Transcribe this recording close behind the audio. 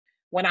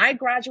When I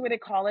graduated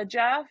college,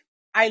 Jeff,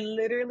 I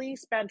literally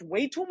spent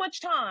way too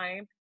much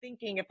time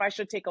thinking if I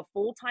should take a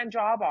full-time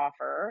job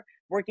offer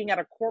working at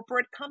a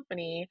corporate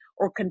company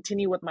or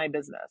continue with my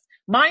business.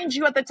 Mind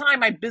you, at the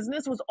time, my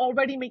business was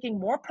already making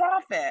more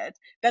profit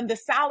than the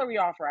salary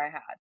offer I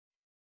had.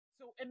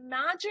 So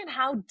imagine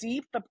how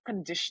deep the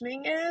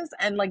conditioning is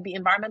and like the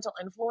environmental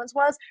influence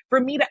was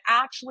for me to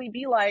actually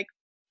be like,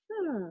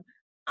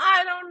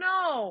 I don't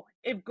know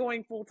if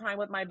going full time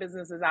with my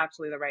business is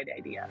actually the right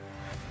idea.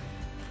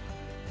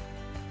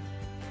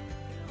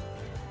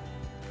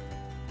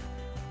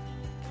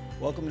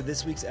 Welcome to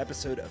this week's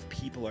episode of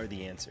People Are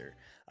the Answer.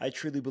 I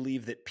truly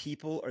believe that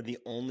people are the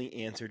only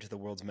answer to the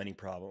world's many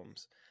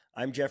problems.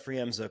 I'm Jeffrey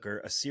M.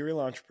 Zucker, a serial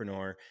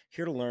entrepreneur,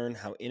 here to learn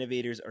how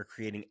innovators are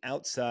creating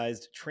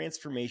outsized,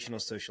 transformational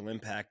social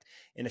impact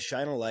and to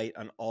shine a light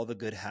on all the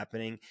good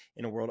happening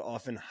in a world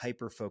often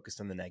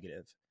hyper-focused on the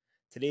negative.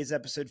 Today's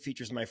episode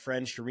features my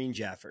friend Shireen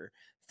Jaffer,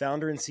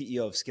 founder and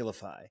CEO of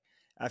Skillify.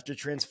 After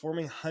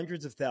transforming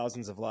hundreds of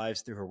thousands of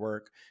lives through her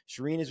work,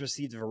 Shireen has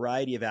received a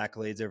variety of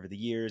accolades over the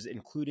years,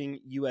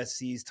 including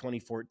USC's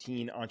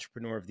 2014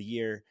 Entrepreneur of the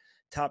Year,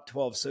 Top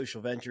 12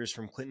 Social Ventures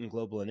from Clinton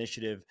Global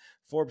Initiative,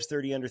 Forbes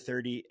 30 Under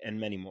 30, and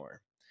many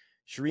more.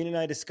 Shireen and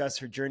I discuss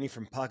her journey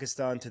from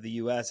Pakistan to the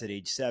US at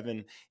age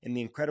 7 and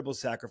the incredible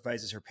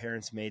sacrifices her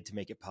parents made to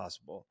make it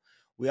possible.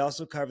 We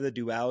also cover the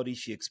duality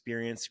she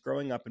experienced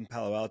growing up in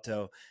Palo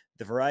Alto,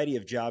 the variety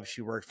of jobs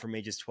she worked from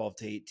ages 12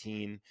 to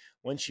 18,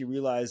 when she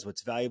realized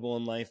what's valuable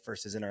in life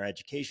versus in our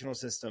educational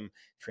system,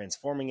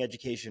 transforming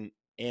education,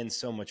 and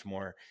so much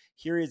more.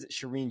 Here is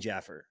Shireen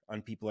Jaffer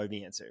on People Are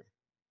the Answer.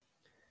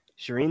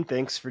 Shireen,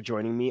 thanks for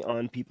joining me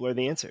on People Are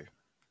the Answer.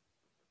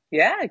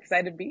 Yeah,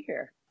 excited to be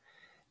here.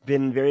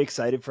 Been very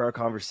excited for our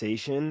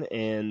conversation,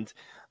 and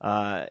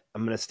I'm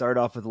going to start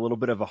off with a little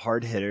bit of a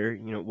hard hitter.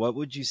 What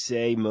would you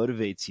say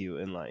motivates you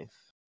in life?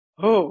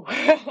 Oh,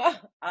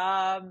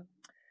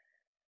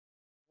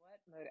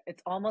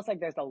 it's almost like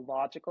there's a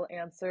logical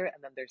answer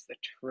and then there's the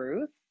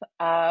truth.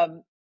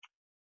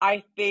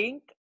 I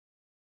think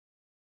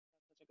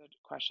that's such a good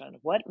question.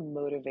 What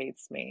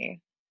motivates me?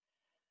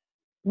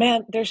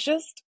 Man, there's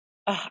just,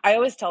 I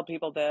always tell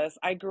people this.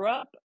 I grew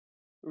up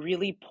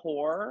really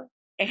poor.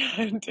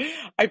 And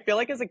I feel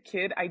like as a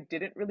kid, I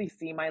didn't really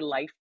see my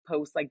life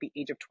post like the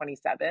age of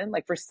 27.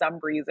 Like for some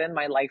reason,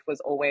 my life was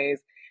always,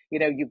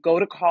 you go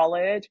to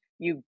college,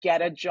 you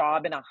get a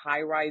job in a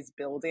high-rise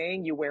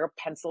building, you wear a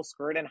pencil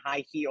skirt and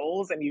high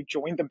heels, and you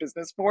join the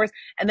business force.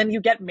 And then you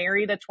get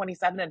married at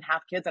 27 and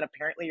have kids, and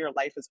apparently your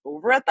life is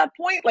over at that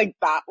point. Like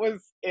that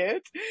was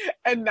it.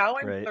 And now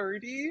I'm Right.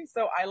 30.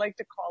 So I like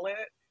to call it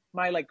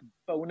my like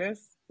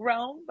bonus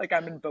realm. Like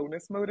I'm in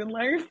bonus mode in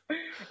life.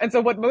 And so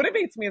what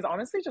motivates me is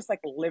honestly just like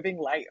living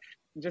life,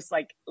 just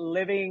like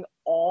living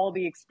all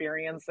the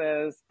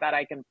experiences that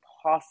I can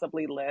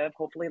possibly live,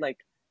 hopefully like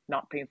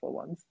not painful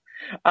ones.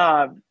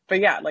 But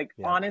yeah, like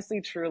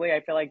honestly, truly, I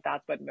feel like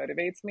that's what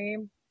motivates me.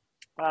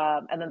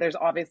 And then there's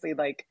obviously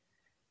like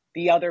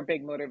the other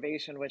big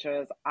motivation, which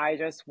is I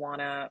just want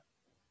to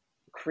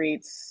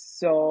create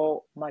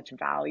so much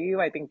value.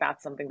 I think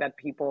that's something that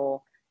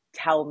people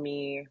tell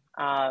me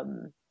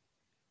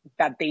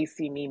that they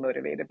see me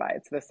motivated by.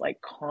 It's this like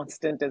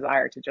constant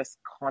desire to just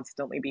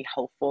constantly be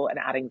helpful and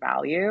adding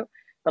value.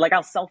 But like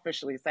I'll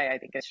selfishly say, I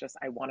think it's just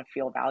I want to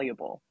feel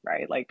valuable,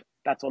 right? Like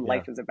that's what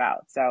life is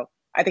about. So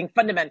I think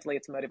fundamentally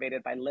it's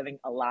motivated by living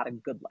a lot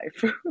of good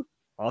life.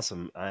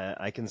 Awesome.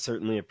 I can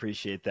certainly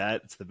appreciate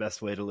that. It's the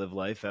best way to live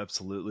life.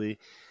 Absolutely.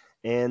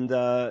 And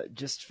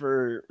just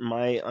for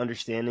my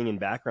understanding and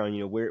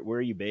background, where are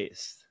you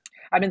based?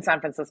 I'm in San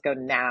Francisco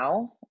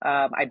now.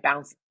 I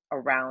bounce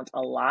around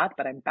a lot,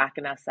 but I'm back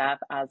in SF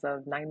as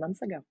of 9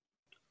 months ago.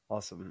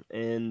 Awesome.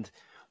 And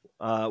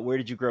where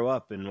did you grow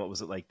up and what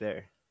was it like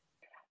there?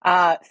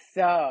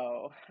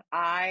 So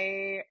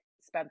I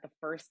spent the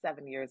first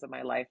 7 years of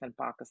my life in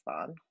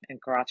Pakistan, in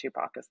Karachi,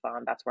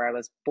 Pakistan. That's where I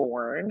was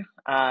born.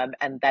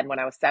 And then when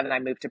I was 7, I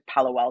moved to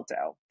Palo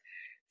Alto.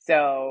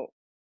 So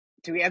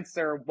to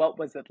answer what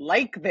was it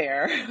like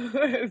there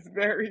is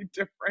very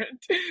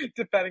different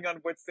depending on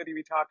which city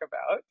we talk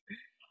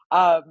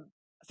about.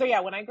 So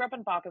yeah, when I grew up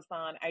in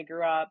Pakistan, I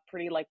grew up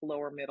pretty like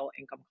lower middle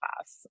income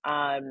class.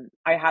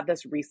 I had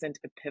this recent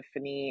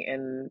epiphany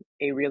in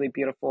a really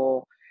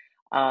beautiful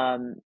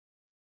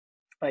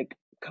like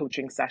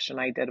coaching session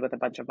I did with a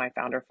bunch of my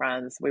founder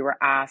friends. We were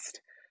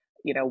asked,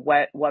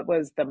 what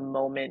was the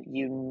moment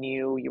you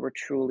knew you were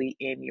truly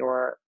in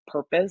your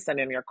purpose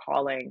and in your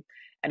calling?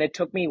 And it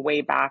took me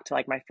way back to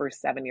like my first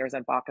 7 years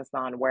in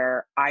Pakistan,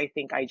 where I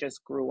think I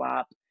just grew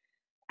up.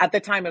 At the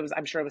time,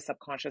 I'm sure it was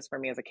subconscious for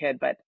me as a kid,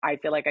 but I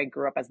feel like I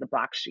grew up as the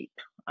black sheep.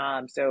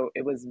 So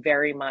it was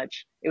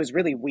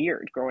really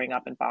weird growing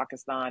up in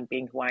Pakistan,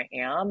 being who I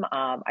am.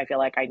 I feel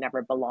like I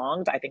never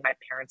belonged. I think my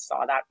parents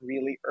saw that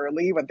really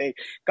early when they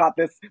got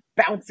this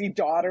bouncy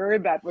daughter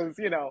that was,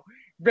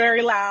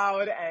 very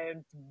loud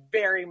and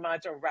very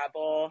much a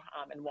rebel,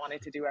 and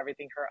wanted to do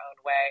everything her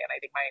own way. And I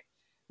think my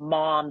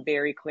mom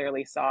very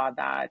clearly saw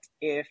that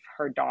if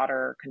her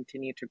daughter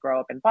continued to grow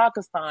up in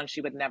Pakistan,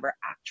 she would never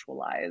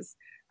actualize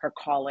her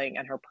calling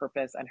and her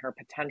purpose and her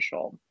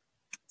potential.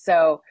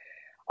 So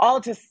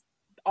all to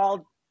all I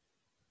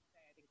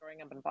think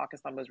growing up in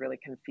Pakistan was really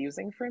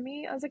confusing for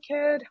me as a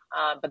kid.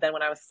 But then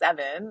when I was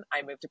 7,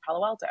 I moved to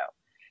Palo Alto.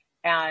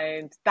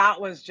 And that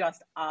was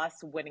just us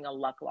winning a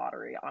luck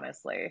lottery,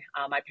 honestly.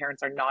 My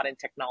parents are not in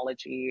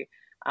technology.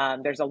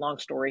 There's a long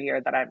story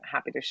here that I'm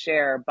happy to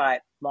share,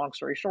 but long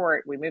story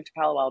short, we moved to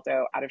Palo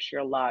Alto out of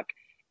sheer luck.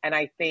 And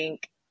I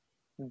think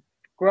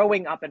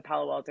growing up in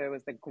Palo Alto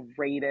was the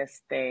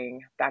greatest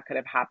thing that could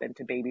have happened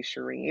to baby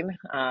Shireen.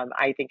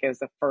 I think it was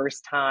the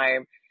first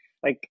time,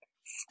 like,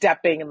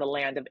 stepping in the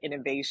land of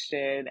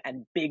innovation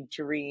and big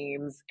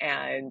dreams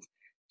and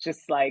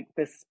just like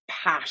this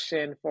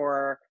passion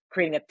for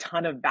creating a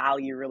ton of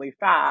value really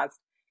fast.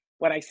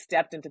 When I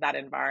stepped into that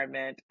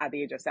environment at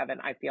the age of 7,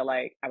 I feel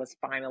like I was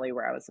finally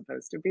where I was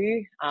supposed to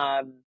be.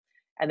 And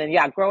then,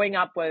 yeah, growing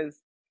up was,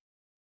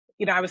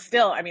 I was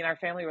still, I mean, our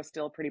family was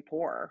still pretty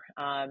poor.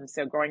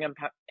 So growing up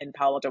in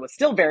Palo Alto was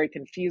still very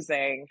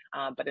confusing,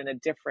 but in a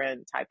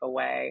different type of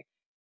way.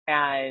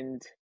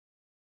 And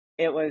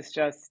it was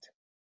just,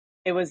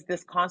 it was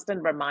this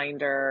constant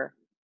reminder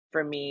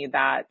for me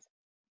that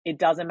it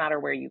doesn't matter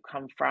where you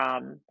come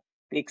from,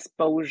 the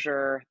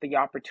exposure, the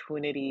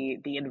opportunity,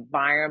 the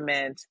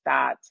environment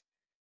that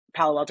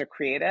Palo Alto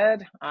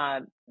created,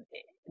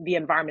 the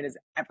environment is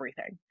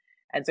everything.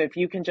 And so if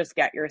you can just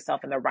get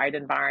yourself in the right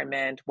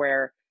environment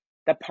where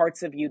the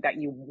parts of you that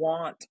you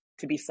want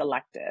to be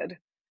selected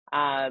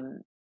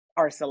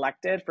are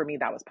selected, for me,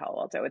 that was Palo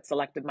Alto. It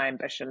selected my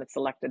ambition. It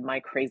selected my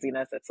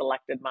craziness. It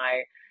selected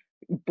my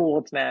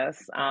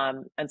boldness.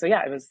 And so,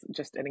 yeah, it was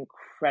just an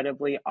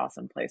incredibly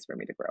awesome place for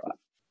me to grow up.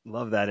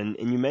 Love that. And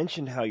you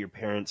mentioned how your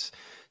parents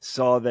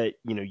saw that,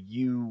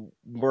 you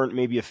weren't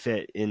maybe a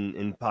fit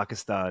in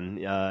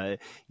Pakistan.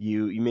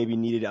 You maybe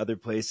needed other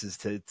places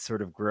to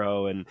sort of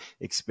grow and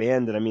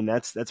expand. And I mean,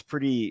 that's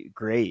pretty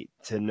great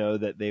to know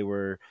that they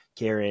were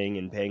caring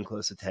and paying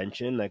close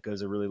attention. That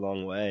goes a really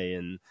long way.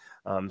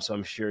 And so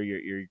I'm sure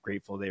you're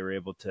grateful they were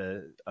able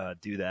to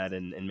do that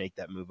and make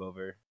that move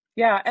over.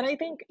 Yeah. And I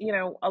think,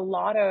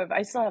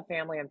 I still have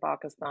family in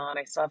Pakistan.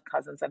 I still have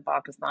cousins in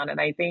Pakistan. And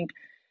I think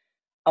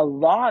a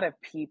lot of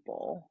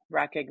people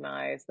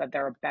recognize that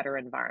there are better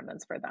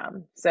environments for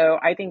them. So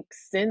I think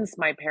since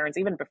my parents,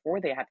 even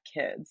before they had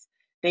kids,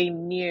 they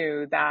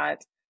knew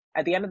that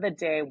at the end of the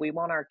day, we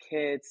want our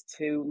kids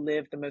to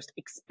live the most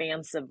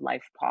expansive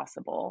life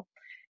possible.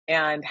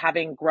 And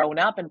having grown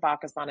up in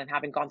Pakistan and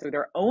having gone through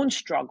their own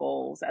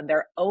struggles and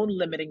their own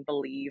limiting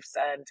beliefs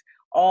and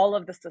all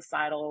of the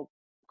societal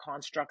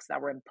constructs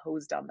that were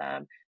imposed on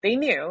them, they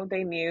knew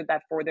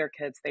that for their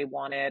kids, they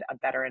wanted a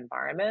better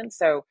environment.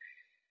 So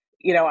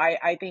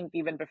I think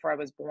even before I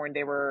was born,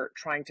 they were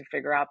trying to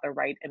figure out the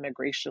right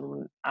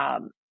immigration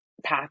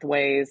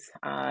pathways.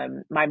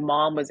 My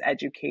mom was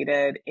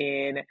educated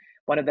in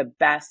one of the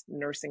best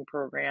nursing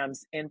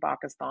programs in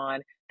Pakistan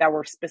that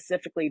were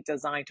specifically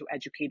designed to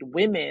educate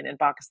women in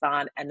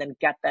Pakistan and then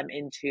get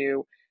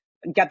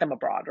them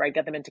abroad, right?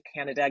 Get them into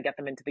Canada, get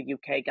them into the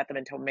UK, get them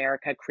into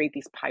America, create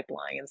these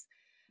pipelines.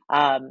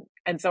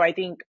 And so I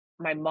think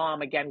my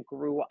mom, again,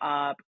 grew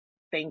up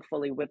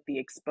thankfully with the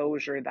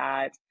exposure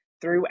that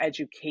through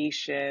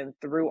education,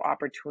 through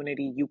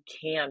opportunity, you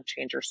can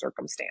change your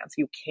circumstance.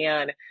 You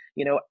can,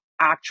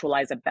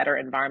 actualize a better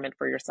environment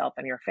for yourself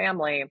and your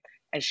family.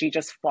 And she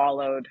just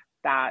followed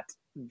that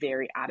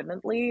very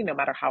adamantly, no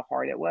matter how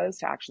hard it was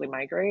to actually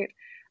migrate.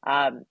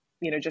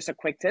 Just a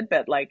quick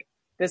tidbit, like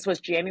this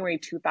was January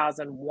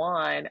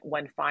 2001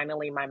 when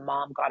finally my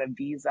mom got a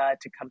visa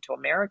to come to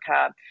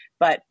America.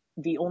 But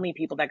the only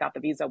people that got the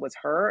visa was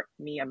her,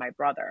 me, and my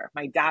brother.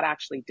 My dad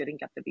actually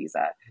didn't get the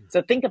visa.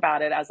 So think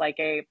about it as like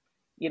I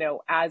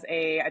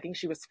think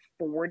she was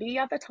 40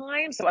 at the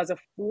time. So as a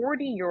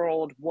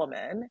 40-year-old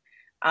woman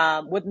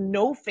with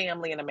no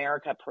family in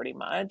America, pretty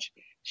much,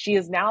 she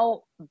is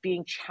now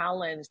being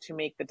challenged to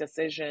make the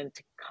decision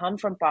to come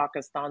from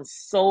Pakistan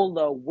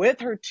solo with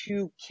her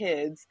 2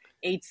 kids,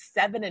 aged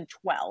 7 and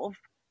 12,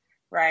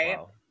 right?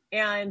 Wow.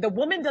 And the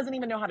woman doesn't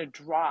even know how to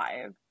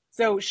drive.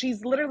 So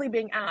she's literally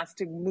being asked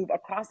to move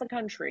across the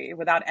country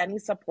without any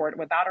support,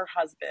 without her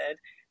husband,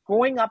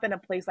 growing up in a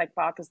place like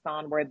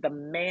Pakistan where the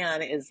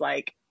man is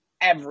like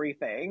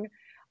everything.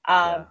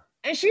 Yeah.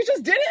 And she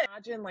just did it.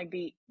 Imagine like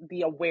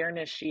the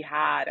awareness she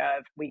had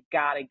of we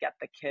got to get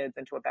the kids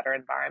into a better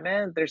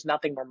environment. There's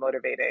nothing more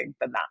motivating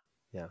than that.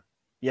 Yeah.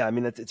 Yeah. I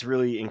mean, it's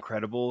really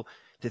incredible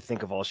to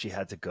think of all she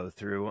had to go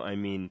through. I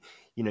mean,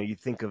 you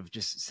think of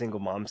just single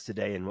moms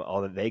today and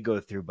all that they go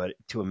through, but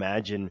to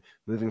imagine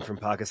moving from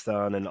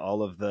Pakistan and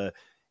all of the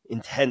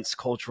intense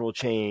cultural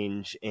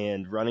change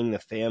and running the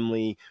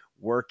family,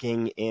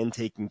 working and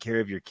taking care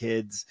of your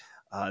kids,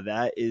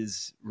 that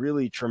is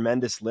really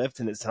tremendous lift.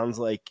 And it sounds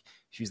like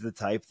she's the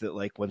type that,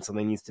 like, when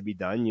something needs to be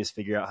done, you just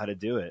figure out how to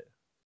do it.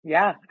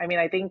 Yeah. I mean,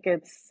 I think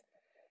it's,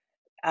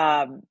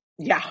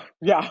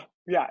 yeah.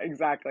 Yeah,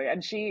 exactly.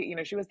 And she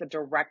was the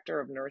director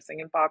of nursing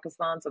in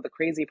Pakistan. So the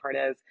crazy part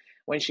is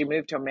when she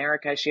moved to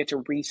America, she had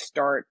to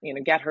restart,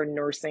 get her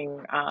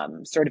nursing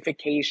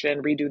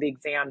certification, redo the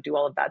exam, do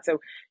all of that. So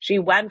she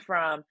went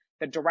from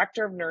the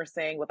director of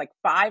nursing with like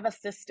five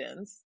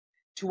assistants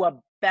to a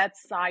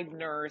bedside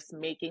nurse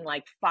making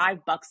like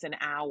 $5 an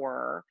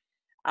hour,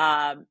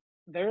 um,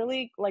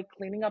 literally like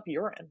cleaning up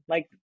urine.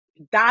 Like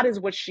that is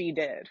what she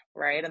did,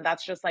 right? And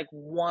that's just like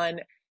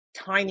one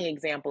tiny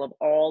example of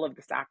all of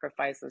the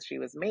sacrifices she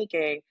was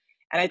making.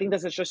 And I think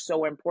this is just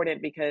so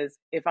important because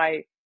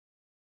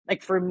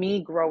like for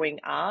me growing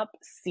up,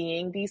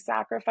 seeing these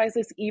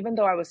sacrifices, even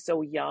though I was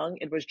so young,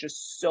 it was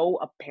just so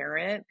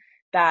apparent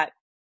that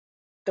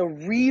the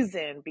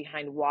reason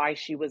behind why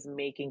she was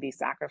making these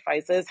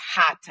sacrifices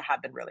had to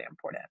have been really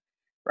important.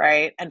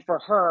 Right. And for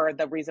her,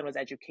 the reason was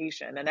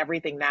education. And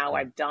everything now Yeah.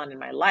 I've done in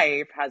my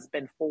life has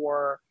been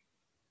for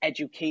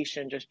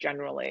education just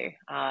generally.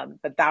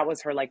 But that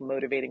was her like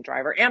motivating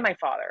driver. And my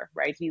father,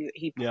 right?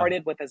 He Yeah.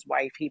 parted with his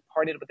wife, he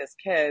parted with his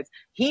kids.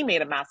 He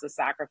made a massive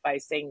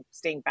sacrifice,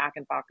 staying back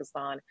in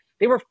Pakistan.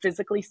 They were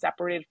physically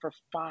separated for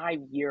 5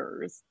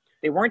 years.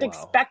 They weren't Wow.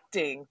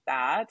 expecting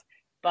that,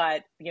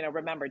 but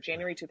remember,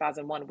 January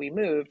 2001, we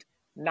moved.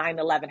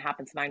 9/11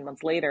 happens 9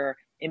 months later.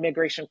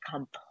 Immigration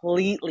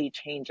completely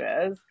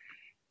changes,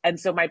 and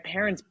so my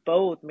parents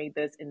both made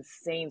this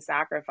insane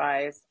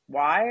sacrifice.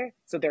 Why?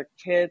 So their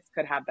kids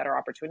could have better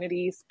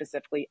opportunities,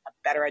 specifically a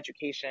better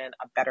education,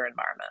 a better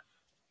environment.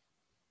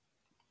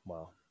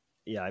 Wow.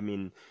 Yeah, I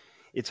mean,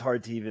 it's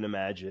hard to even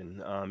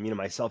imagine.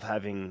 Myself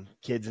having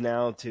kids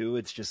now too,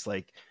 it's just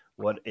like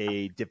what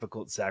a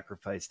difficult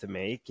sacrifice to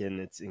make. And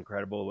it's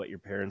incredible what your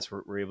parents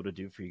were able to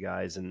do for you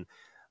guys. And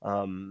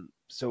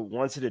so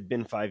once it had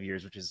been 5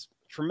 years, which is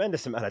a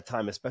tremendous amount of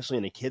time, especially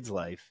in a kid's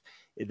life,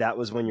 that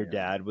was when your Yeah.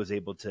 dad was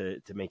able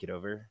to make it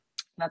over.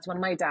 That's when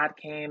my dad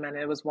came, and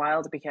it was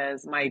wild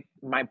because my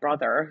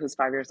brother, who's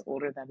 5 years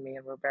older than me,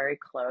 and we're very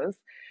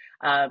close.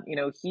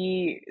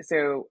 He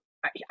so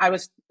I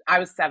was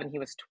 7, he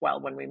was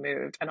 12 when we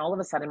moved, and all of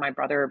a sudden my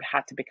brother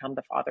had to become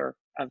the father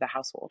of the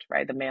household,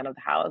 right, the man of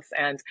the house,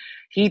 and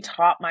he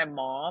taught my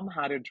mom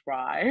how to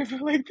drive.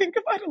 Like think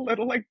about a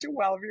little like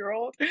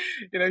 12-year-old.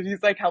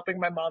 He's like helping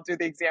my mom do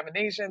the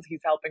examinations.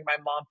 He's helping my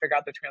mom figure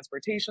out the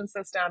transportation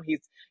system.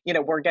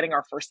 We're getting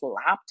our first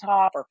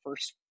laptop, our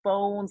first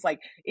phones. Like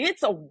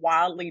it's a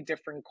wildly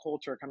different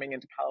culture coming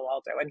into Palo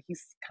Alto, and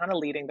he's kind of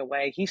leading the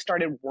way. He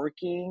started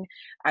working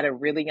at a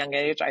really young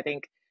age. I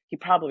think he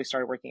probably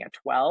started working at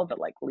 12, but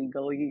like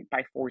legally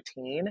by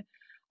 14.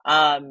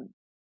 Um,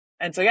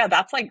 and so, yeah,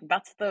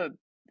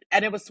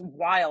 and it was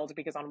wild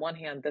because on one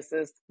hand, this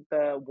is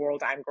the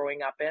world I'm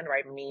growing up in,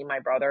 right? Me, my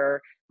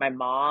brother, my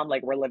mom,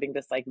 like we're living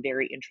this like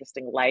very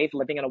interesting life,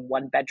 living in a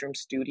 1-bedroom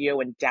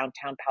studio in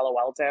downtown Palo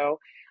Alto.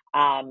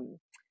 Um,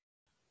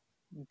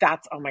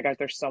 that's oh my gosh,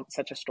 there's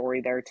such a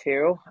story there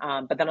too.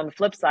 But then on the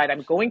flip side,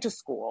 I'm going to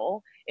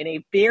school in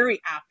a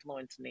very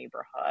affluent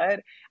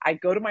neighborhood. I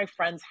go to my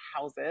friends'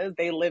 houses.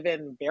 They live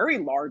in very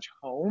large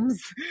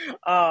homes.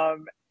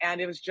 And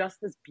it was just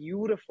this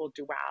beautiful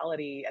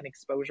duality and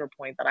exposure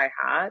point that I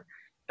had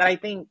that I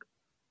think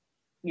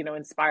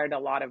inspired a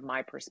lot of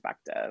my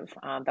perspective,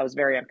 that was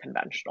very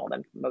unconventional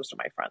than most of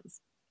my friends.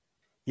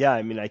 Yeah,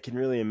 I mean, I can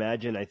really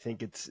imagine. I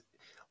think it's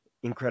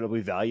incredibly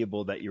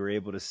valuable that you were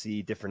able to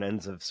see different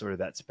ends of sort of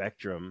that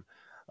spectrum.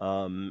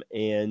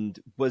 And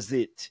was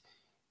it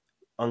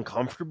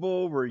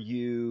uncomfortable? Were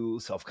you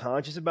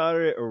self-conscious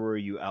about it, or were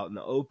you out in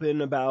the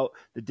open about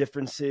the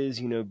differences?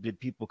 Did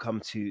people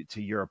come to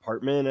your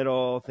apartment at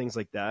all? Things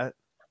like that.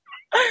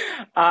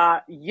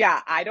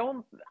 Yeah,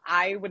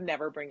 I would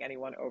never bring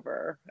anyone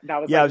over.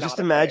 That was Yeah, I like was not just a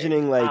thing.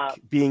 imagining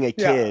like being a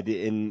Yeah. kid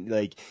and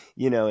like,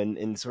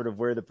 and sort of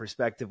where the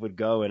perspective would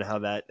go and how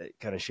that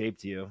kind of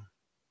shaped you.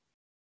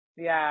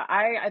 Yeah,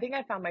 I think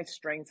I found my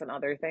strengths in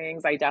other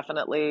things. I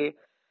definitely,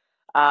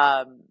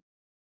 yeah, I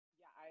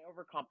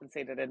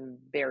overcompensated in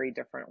very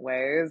different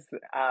ways.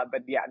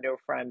 But yeah, no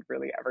friend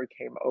really ever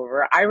came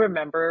over. I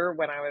remember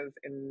when I was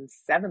in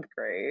seventh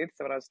grade,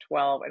 so when I was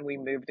 12, and we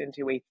moved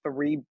into a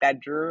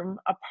 3-bedroom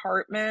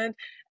apartment,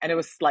 and it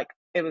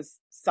was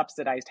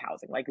subsidized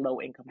housing, like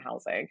low income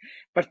housing.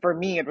 But for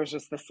me, it was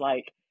just this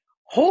like,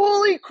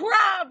 holy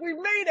crap, we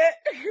made it.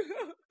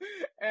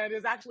 And it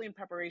was actually in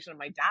preparation of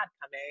my dad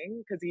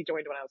coming because he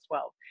joined when I was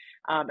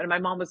 12. And my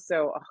mom was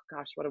so, oh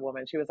gosh, what a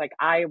woman. She was like,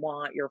 I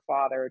want your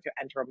father to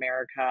enter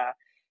America,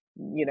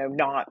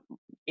 not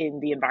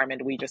in the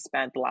environment we just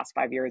spent the last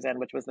 5 years in,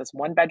 which was this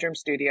 1-bedroom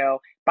studio.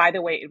 By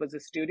the way, it was a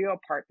studio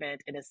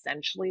apartment in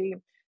essentially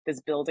this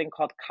building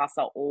called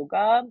Casa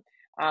Olga,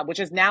 which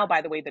is now,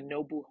 by the way, the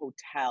Nobu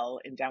Hotel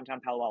in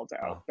downtown Palo Alto.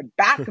 Wow. But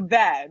back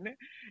then,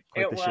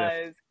 Quite it the shift.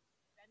 was,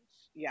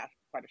 yeah,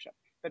 quite a shift.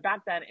 But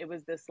back then, it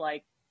was this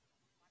like,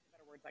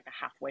 better words, like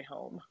a halfway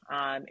home.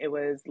 It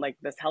was like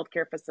this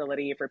healthcare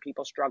facility for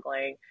people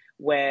struggling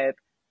with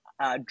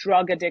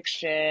drug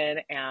addiction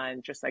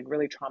and just like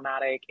really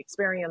traumatic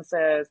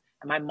experiences.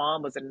 And my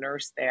mom was a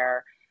nurse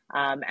there.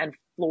 And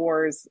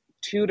floors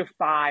 2 to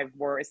 5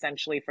 were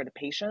essentially for the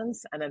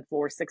patients, and then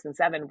floor 6 and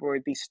 7 were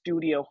the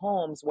studio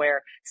homes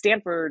where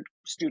Stanford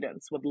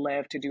students would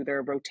live to do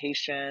their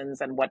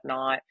rotations and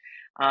whatnot.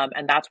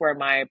 And that's where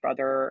my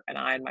brother and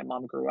I and my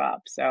mom grew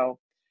up. So,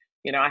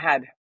 I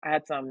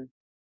had some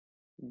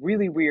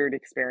really weird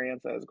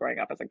experiences growing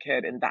up as a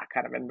kid in that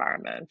kind of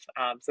environment.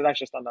 So that's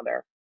just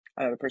another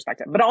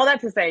perspective. But all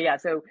that to say, yeah,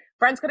 so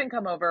friends couldn't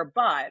come over,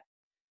 but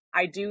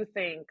I do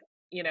think,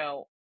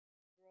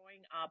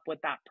 growing up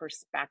with that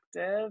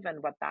perspective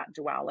and what that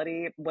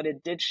duality, what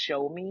it did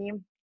show me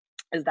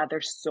is that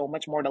there's so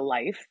much more to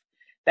life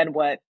than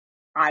what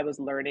I was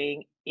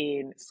learning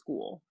in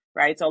school,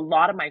 right? So a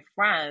lot of my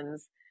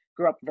friends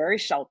grew up very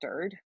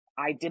sheltered.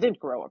 I didn't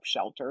grow up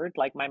sheltered.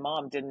 Like my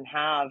mom didn't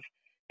have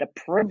the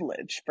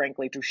privilege,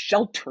 frankly, to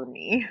shelter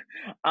me.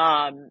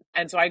 And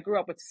so I grew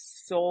up with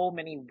so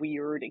many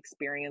weird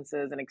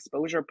experiences and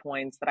exposure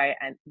points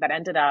that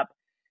ended up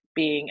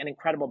being an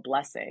incredible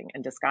blessing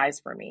in disguise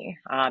for me.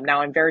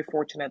 Now I'm very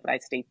fortunate that I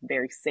stayed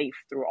very safe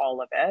through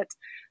all of it.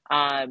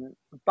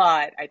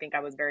 But I think I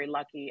was very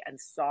lucky and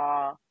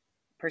saw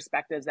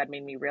perspectives that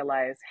made me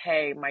realize,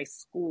 hey, my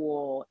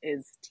school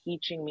is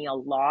teaching me a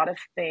lot of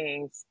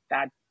things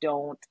that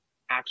don't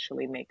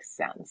actually make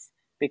sense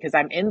because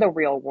I'm in the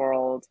real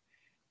world.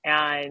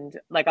 And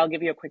like, I'll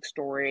give you a quick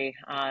story.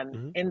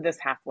 In this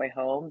halfway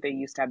home, they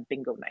used to have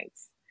bingo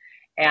nights.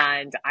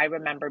 And I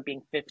remember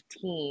being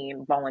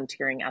 15,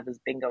 volunteering at this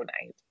bingo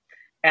night.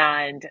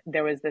 And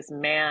there was this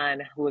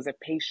man who was a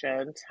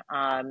patient,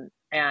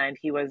 and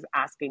he was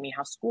asking me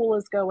how school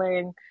is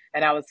going.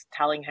 And I was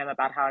telling him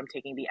about how I'm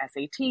taking the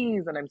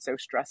SATs and I'm so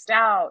stressed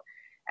out.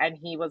 And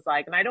he was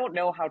like, and I don't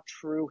know how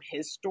true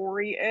his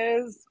story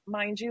is,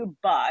 mind you,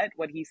 but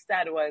what he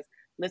said was,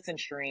 listen,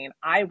 Shireen,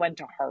 I went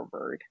to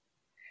Harvard.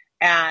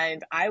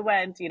 And I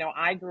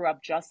grew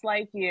up just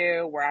like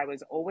you, where I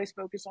was always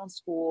focused on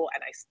school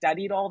and I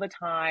studied all the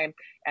time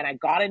and I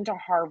got into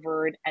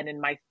Harvard. And in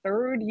my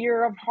third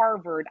year of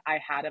Harvard, I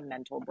had a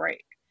mental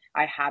break.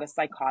 I had a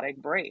psychotic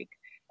break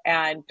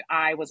and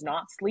I was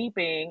not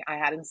sleeping. I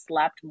hadn't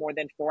slept more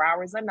than 4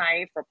 hours a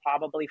night for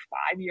probably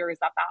 5 years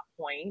at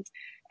that point.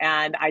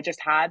 And I just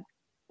had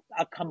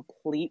a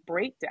complete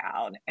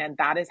breakdown. And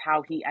that is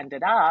how he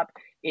ended up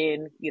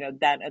in,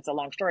 then it's a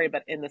long story,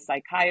 but in the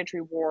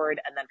psychiatry ward.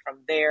 And then from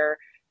there,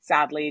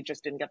 sadly,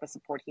 just didn't get the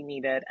support he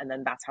needed. And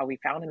then that's how he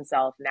found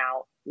himself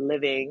now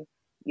living,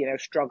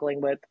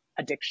 struggling with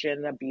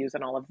addiction, abuse,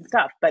 and all of the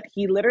stuff. But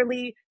he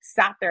literally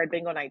sat there at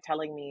bingo night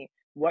telling me,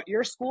 what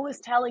your school is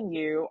telling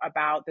you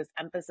about this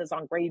emphasis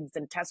on grades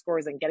and test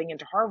scores and getting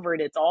into Harvard,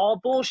 it's all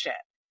bullshit.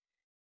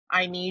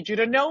 I need you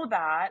to know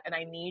that. And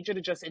I need you to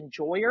just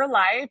enjoy your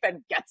life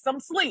and get some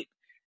sleep.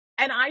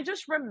 And I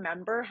just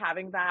remember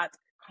having that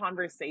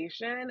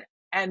conversation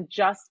and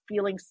just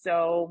feeling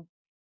so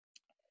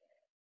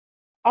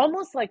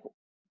almost like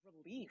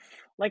relief.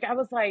 Like I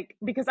was like,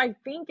 because I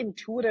think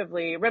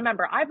intuitively,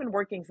 remember, I've been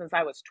working since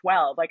I was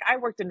 12. Like I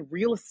worked in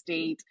real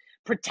estate,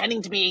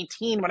 pretending to be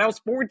 18 when I was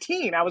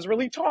 14. I was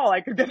really tall.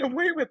 I could get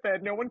away with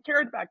it. No one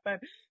cared back then.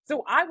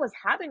 So I was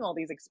having all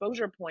these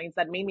exposure points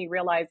that made me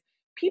realize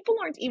people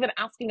aren't even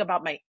asking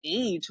about my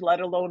age, let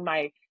alone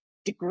my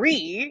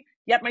degree.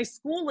 Yet my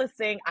school is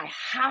saying I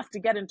have to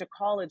get into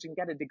college and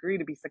get a degree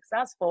to be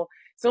successful.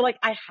 So like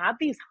I had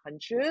these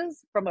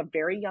hunches from a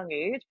very young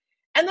age.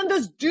 And then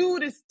this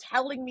dude is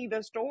telling me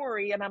the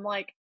story, and I'm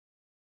like,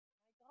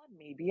 oh my God,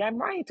 maybe I'm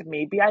right.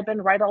 Maybe I've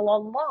been right all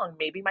along.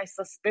 Maybe my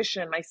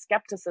suspicion, my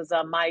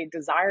skepticism, my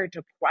desire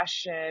to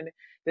question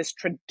this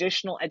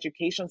traditional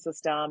education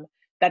system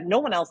that no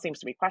one else seems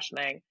to be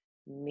questioning,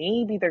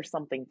 maybe there's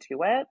something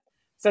to it.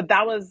 So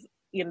that was,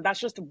 that's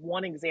just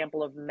one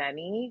example of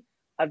many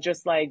of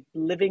just like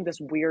living this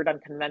weird,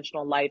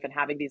 unconventional life and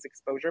having these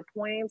exposure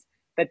points,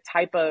 the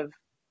type of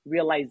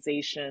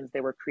realizations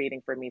they were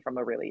creating for me from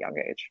a really young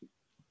age.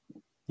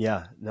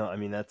 Yeah, no, I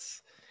mean,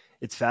 it's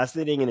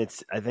fascinating.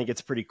 And I think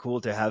it's pretty cool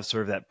to have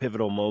sort of that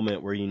pivotal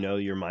moment where,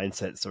 your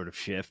mindset sort of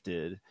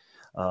shifted.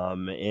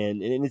 And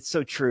it's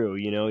so true.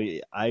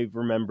 I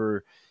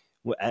remember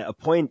at a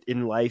point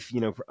in life,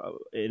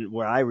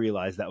 where I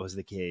realized that was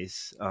the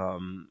case. I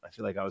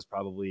feel like I was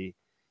probably,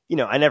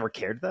 I never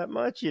cared that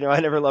much. I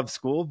never loved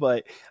school,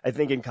 but I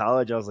think in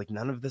college I was like,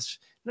 none of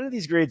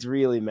these grades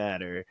really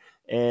matter.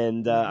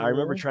 And I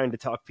remember trying to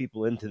talk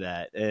people into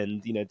that,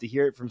 and to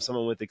hear it from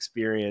someone with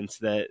experience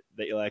that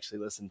you'll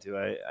actually listen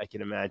to, I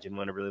can imagine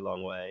went a really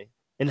long way.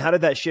 And how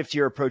did that shift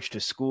your approach to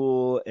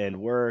school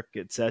and work,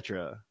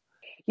 etc.?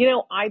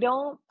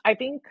 I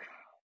think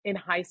in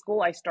high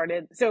school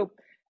so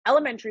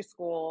elementary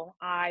school,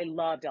 I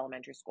loved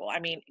elementary school. I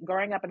mean,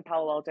 growing up in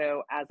Palo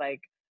Alto as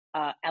like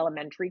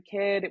elementary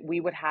kid, we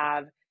would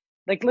have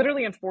like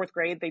literally in fourth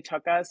grade, they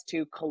took us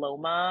to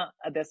Coloma,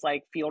 this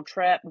like field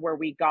trip where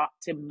we got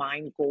to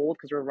mine gold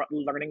because we were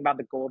learning about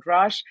the gold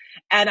rush.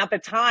 And at the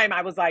time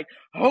I was like,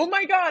 oh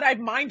my God, I've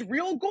mined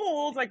real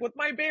gold, like with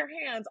my bare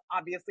hands.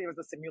 Obviously it was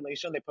a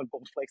simulation. They put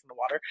gold flakes in the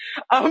water.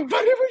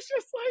 But it was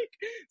just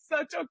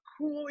like such a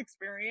cool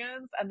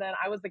experience. And then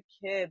I was the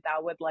kid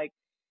that would like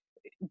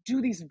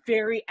do these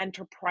very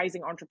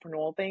enterprising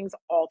entrepreneurial things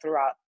all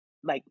throughout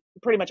like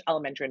pretty much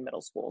elementary and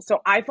middle school. So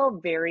I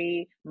felt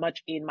very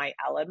much in my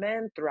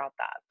element throughout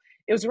that.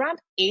 It was around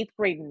eighth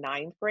grade,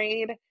 ninth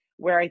grade,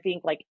 where I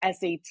think like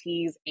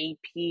SATs,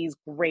 APs,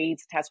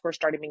 grades, test scores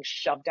started being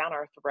shoved down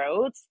our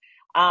throats.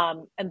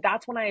 And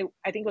that's when I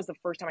think it was the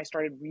first time I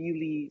started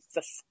really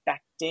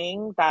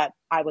suspecting that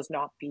I was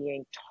not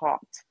being taught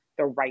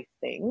the right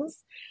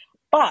things.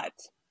 But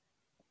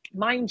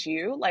mind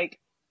you, like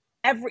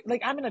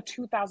I'm in a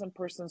 2,000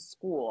 person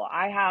school.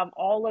 I have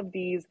all of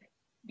these,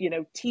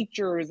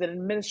 teachers and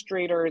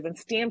administrators, and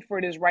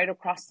Stanford is right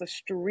across the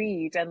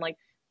street. And like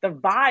the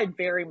vibe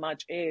very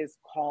much is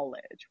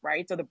college,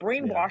 right? So the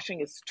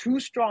brainwashing is too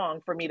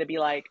strong for me to be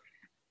like,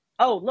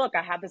 oh, look,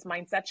 I had this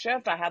mindset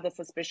shift. I had this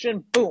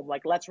suspicion. Boom,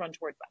 like let's run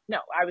towards that. No,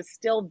 I was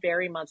still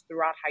very much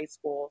throughout high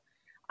school,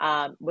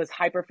 was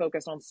hyper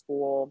focused on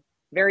school,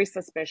 very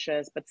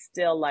suspicious, but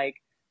still like,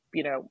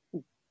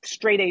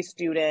 straight A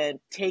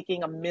student,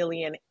 taking a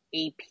million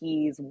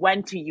APs,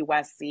 went to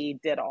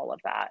USC, did all of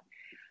that.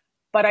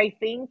 But I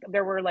think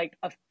there were like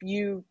a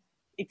few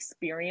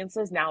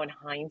experiences now in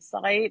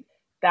hindsight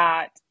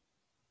that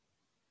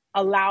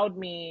allowed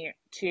me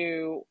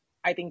to,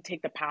 I think,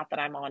 take the path that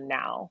I'm on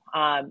now.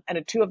 And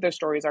two of those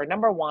stories are,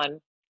 number one,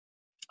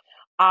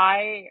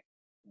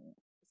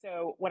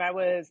 so when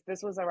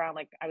this was around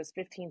like, I was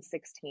 15,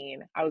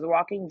 16, I was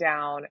walking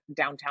down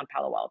downtown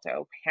Palo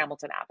Alto,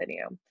 Hamilton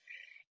Avenue.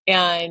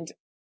 And,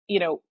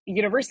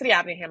 University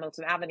Avenue,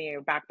 Hamilton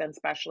Avenue back then,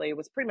 especially,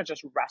 was pretty much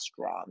just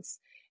restaurants.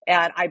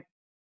 And I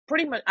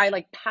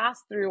like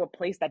passed through a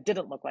place that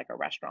didn't look like a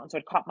restaurant. So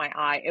it caught my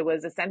eye. It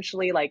was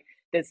essentially like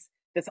this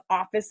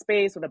office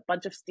space with a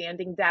bunch of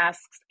standing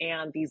desks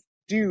and these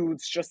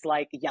dudes just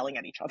like yelling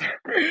at each other.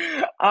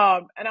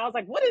 And I was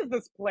like, what is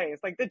this place?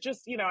 Like that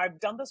just, I've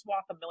done this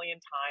walk a million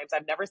times.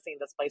 I've never seen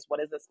this place.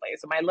 What is this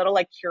place? So my little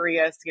like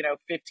curious,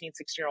 15,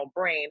 16-year-old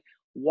brain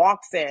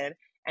walks in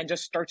and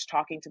just starts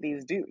talking to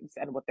these dudes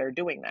and what they're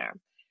doing there.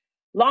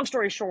 Long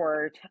story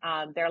short,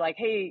 they're like,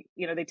 hey,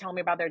 they tell me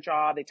about their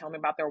job. They tell me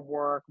about their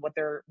work, what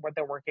they're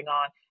working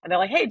on. And they're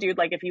like, hey, dude,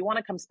 like if you want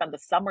to come spend the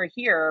summer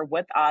here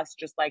with us,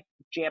 just like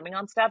jamming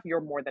on stuff, you're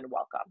more than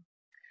welcome.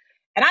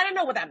 And I didn't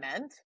know what that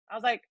meant. I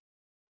was like,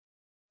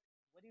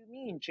 what do you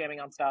mean jamming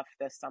on stuff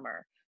this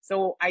summer?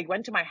 So I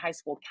went to my high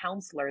school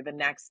counselor the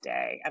next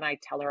day and I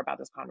tell her about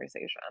this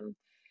conversation.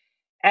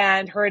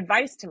 And her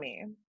advice to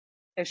me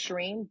is,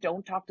 Shireen,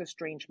 don't talk to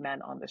strange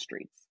men on the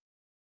streets.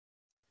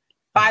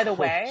 By the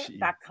way,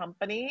 that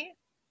company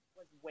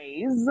was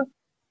Waze.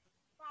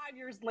 5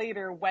 years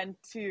later, went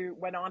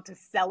on to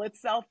sell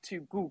itself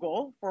to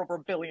Google for over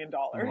 $1 billion.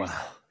 Wow.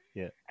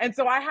 Yeah. And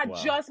so I had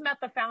just met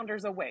the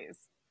founders of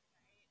Waze.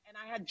 And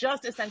I had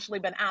just essentially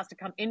been asked to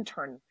come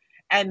intern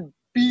and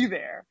be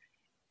there.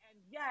 And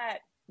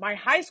yet my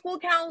high school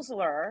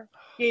counselor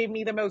gave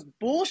me the most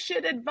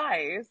bullshit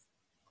advice,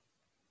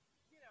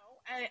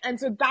 and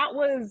so that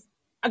was,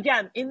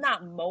 again, in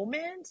that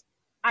moment,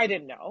 I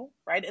didn't know,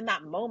 right? In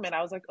that moment,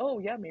 I was like, oh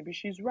yeah, maybe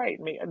she's right.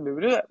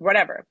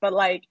 Whatever. But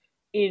like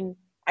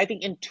I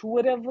think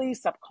intuitively,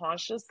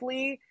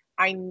 subconsciously,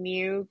 I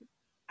knew,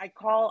 I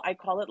call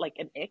it like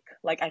an ick.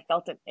 Like I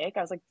felt an ick.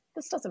 I was like,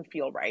 this doesn't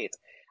feel right.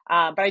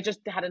 But I just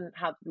hadn't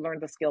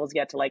learned the skills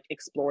yet to like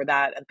explore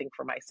that and think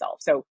for myself.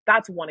 So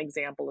that's one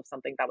example of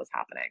something that was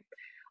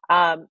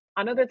happening.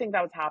 Another thing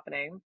that was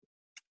happening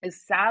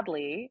is,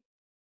 sadly,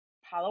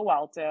 Palo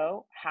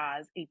Alto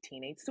has a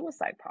teenage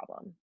suicide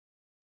problem.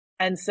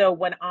 And so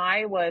when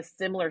I was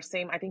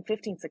I think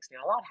 15, 16,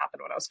 a lot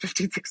happened when I was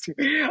 15, 16.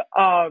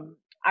 I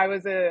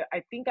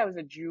think I was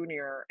a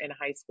junior in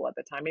high school at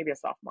the time, maybe a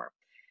sophomore.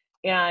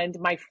 And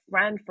my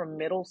friend from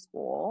middle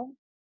school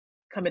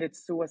committed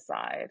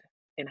suicide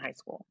in high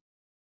school.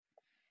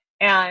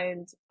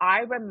 And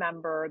I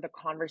remember the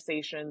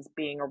conversations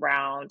being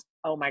around,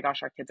 oh my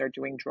gosh, our kids are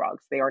doing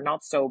drugs. They are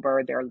not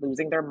sober. They're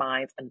losing their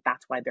minds. And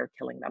that's why they're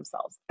killing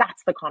themselves.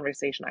 That's the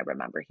conversation I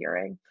remember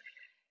hearing.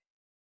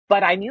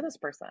 But I knew this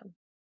person.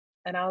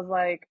 And I was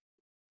like,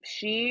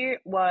 she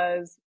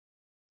was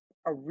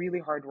a really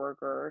hard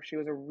worker. She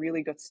was a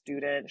really good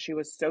student. She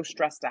was so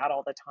stressed out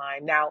all the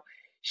time. Now,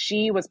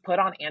 she was put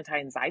on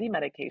anti-anxiety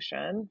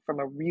medication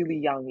from a really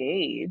young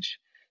age.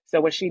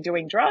 So was she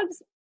doing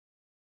drugs?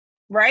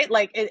 Right?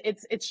 Like it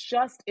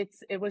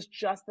was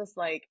just this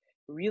like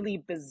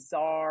really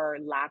bizarre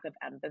lack of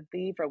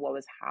empathy for what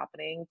was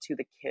happening to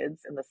the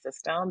kids in the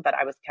system that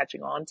I was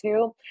catching on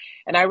to.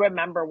 And I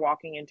remember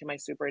walking into my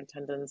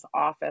superintendent's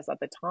office at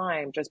the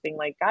time, just being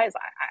like, guys,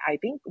 I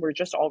think we're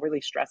just all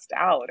really stressed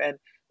out. And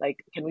like,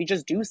 can we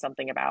just do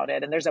something about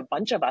it? And there's a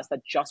bunch of us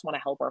that just want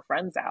to help our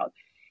friends out.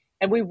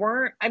 And we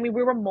were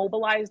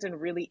mobilized in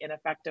really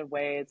ineffective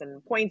ways.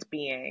 And point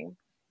being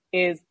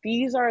is,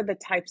 these are the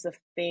types of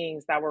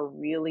things that were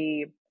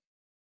really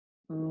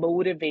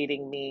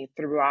motivating me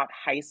throughout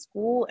high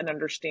school and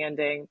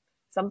understanding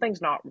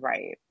something's not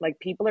right. Like,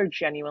 people are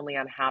genuinely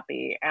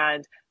unhappy.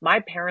 And my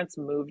parents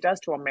moved us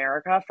to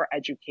America for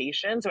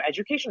education. So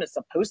education is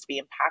supposed to be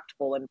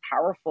impactful and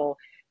powerful,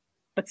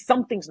 but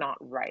something's not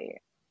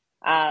right.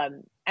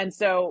 And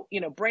so,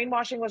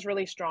 brainwashing was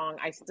really strong.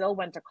 I still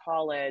went to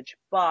college,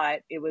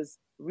 but it was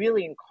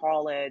really in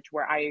college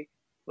where I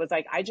was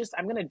like,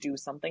 I'm going to do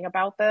something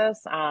about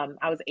this.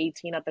 I was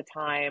 18 at the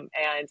time,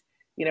 and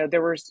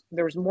there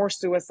was more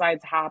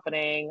suicides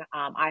happening.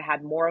 I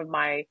had more of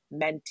my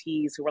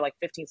mentees who were like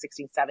 15,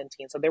 16,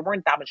 17. So they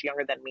weren't that much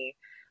younger than me.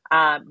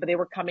 But they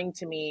were coming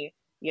to me,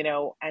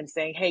 and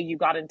saying, hey, you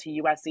got into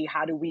USC.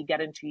 How do we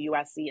get into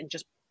USC? And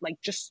just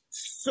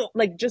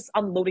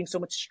unloading so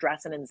much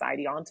stress and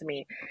anxiety onto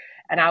me.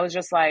 And I was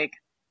just like,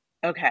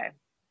 okay,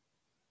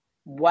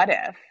 what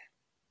if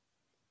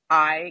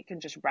I can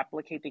just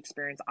replicate the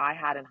experience I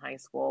had in high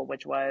school,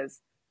 which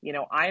was,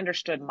 I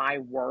understood my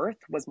worth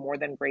was more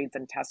than grades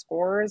and test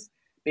scores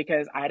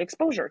because I had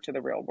exposure to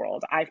the real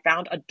world. I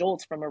found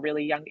adults from a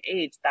really young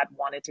age that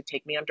wanted to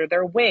take me under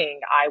their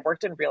wing. I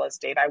worked in real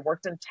estate. I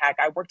worked in tech.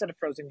 I worked at a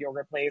frozen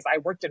yogurt place. I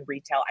worked in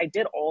retail. I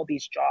did all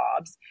these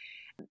jobs.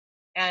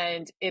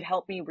 And it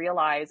helped me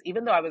realize,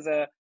 even though I was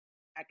a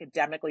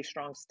academically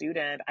strong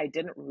student, I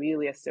didn't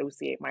really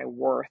associate my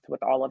worth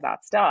with all of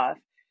that stuff.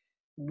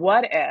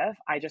 What if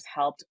I just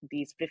helped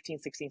these 15,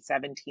 16,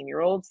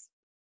 17-year-olds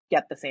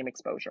get the same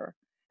exposure?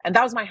 And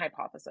that was my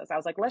hypothesis. I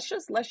was like, let's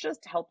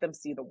just help them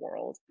see the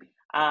world.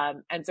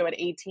 And so at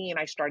 18,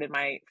 I started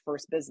my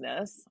first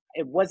business.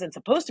 It wasn't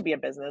supposed to be a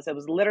business. It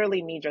was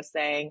literally me just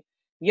saying,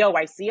 yo,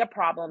 I see a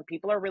problem.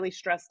 People are really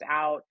stressed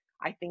out.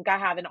 I think I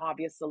have an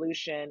obvious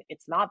solution.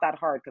 It's not that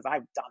hard because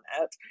I've done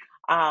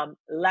it.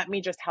 Let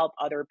me just help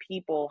other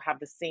people have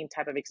the same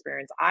type of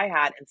experience I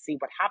had and see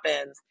what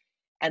happens.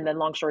 And then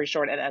long story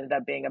short, it ended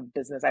up being a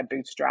business I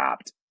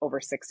bootstrapped over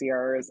 6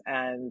 years.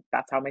 And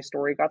that's how my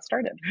story got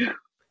started.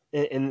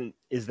 And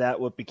is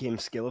that what became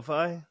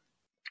Skillify?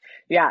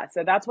 Yeah,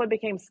 so that's what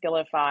became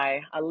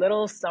Skillify, a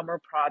little summer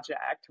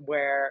project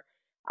where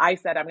I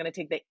said, I'm going to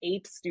take the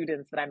 8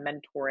 students that I'm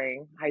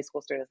mentoring, high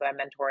school students that I'm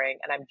mentoring,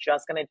 and I'm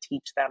just going to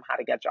teach them how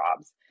to get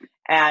jobs.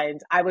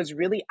 And I was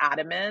really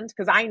adamant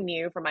because I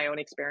knew from my own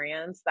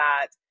experience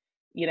that,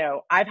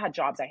 I've had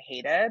jobs I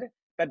hated,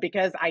 but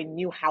because I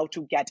knew how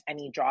to get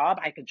any job,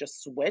 I could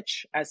just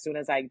switch as soon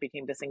as I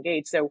became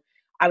disengaged. So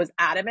I was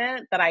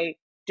adamant that I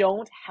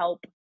don't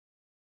help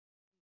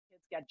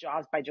kids get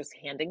jobs by just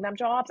handing them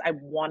jobs. I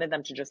wanted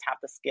them to just have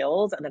the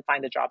skills and then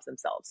find the jobs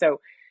themselves. So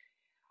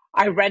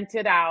I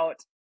rented out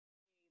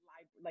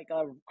like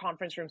a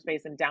conference room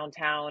space in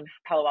downtown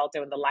Palo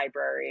Alto in the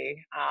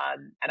library.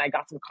 And I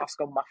got some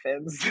Costco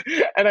muffins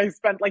and I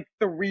spent like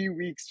 3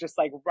 weeks just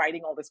like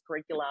writing all this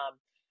curriculum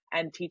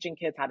and teaching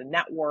kids how to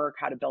network,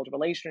 how to build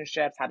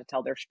relationships, how to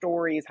tell their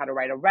stories, how to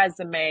write a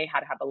resume, how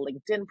to have a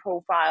LinkedIn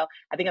profile.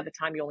 I think at the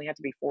time you only had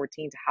to be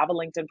 14 to have a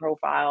LinkedIn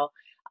profile.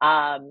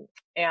 And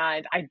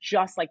I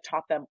just like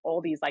taught them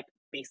all these like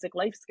basic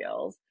life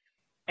skills.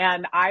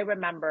 And I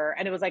remember,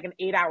 and it was like an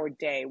 8-hour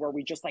day where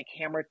we just like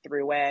hammered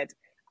through it.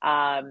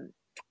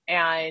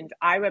 And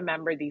I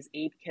remember these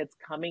 8 kids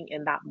coming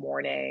in that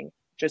morning,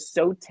 just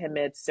so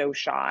timid, so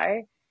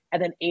shy.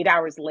 And then 8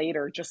 hours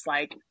later, just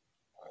like,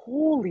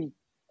 holy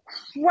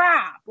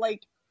crap,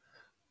 like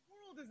the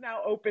world is now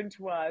open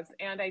to us.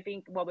 And I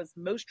think what was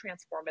most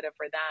transformative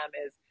for them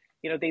is,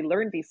 they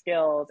learned these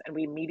skills and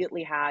we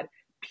immediately had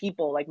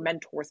people like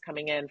mentors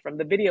coming in from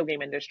the video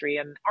game industry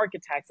and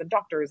architects and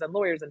doctors and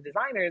lawyers and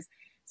designers.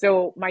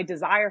 So my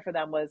desire for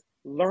them was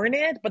learn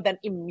it, but then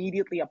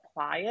immediately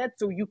apply it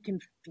so you can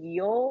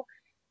feel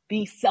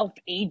the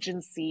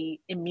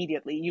self-agency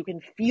immediately. You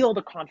can feel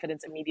the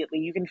confidence immediately.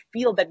 You can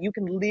feel that you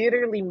can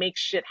literally make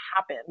shit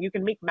happen. You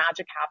can make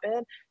magic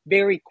happen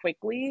very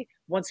quickly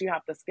once you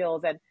have the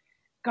skills. And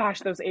gosh,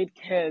 those 8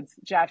 kids,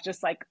 Jeff,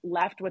 just like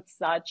left with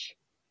such,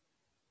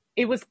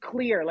 it was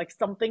clear, like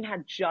something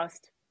had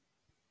just,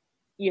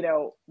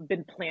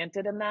 been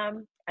planted in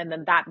them. And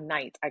then that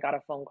night I got a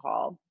phone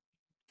call.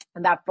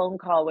 And that phone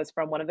call was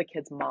from one of the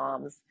kids'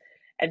 moms.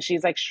 And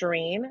she's like,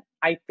 Shireen,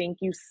 I think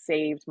you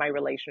saved my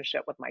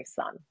relationship with my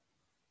son.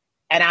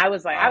 And I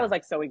was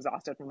like so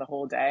exhausted from the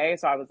whole day.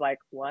 So I was like,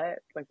 what?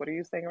 Like, what are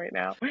you saying right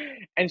now?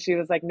 And she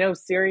was like, no,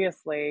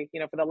 seriously,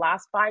 for the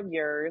last 5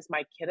 years,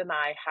 my kid and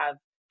I have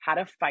had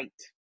a fight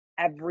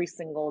every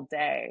single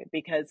day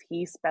because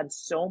he spends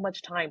so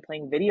much time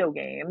playing video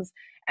games.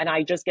 And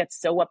I just get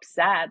so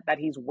upset that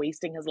he's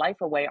wasting his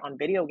life away on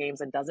video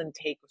games and doesn't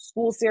take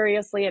school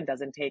seriously and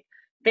doesn't take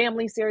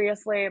family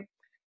seriously.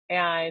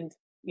 And,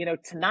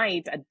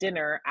 tonight at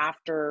dinner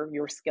after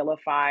your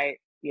Skillify,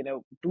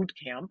 boot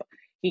camp,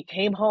 he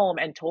came home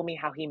and told me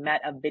how he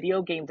met a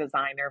video game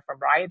designer from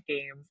Riot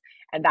Games.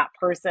 And that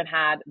person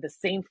had the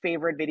same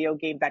favorite video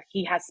game that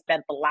he has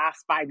spent the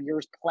last 5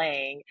 years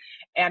playing.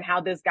 And how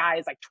this guy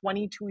is like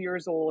 22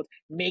 years old,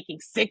 making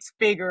 6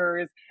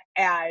 figures.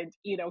 And,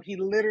 he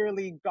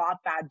literally got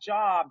that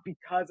job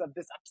because of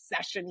this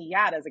obsession he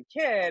had as a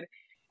kid.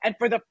 And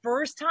for the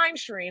first time,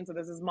 Shireen, so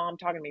this is mom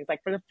talking to me, it's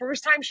like, for the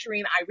first time,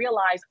 Shireen, I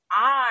realized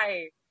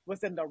I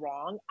was in the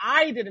wrong.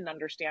 I didn't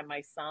understand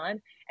my son.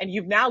 And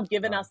you've now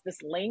given us this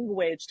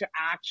language to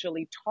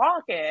actually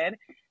talk in,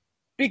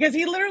 because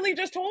he literally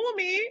just told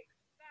me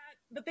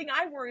that the thing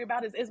I worry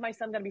about is my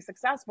son going to be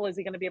successful? Is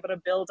he going to be able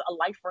to build a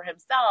life for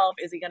himself?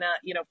 Is he going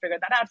to, figure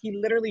that out? He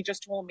literally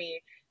just told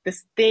me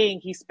this thing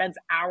he spends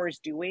hours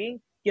doing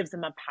gives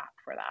him a path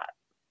for that.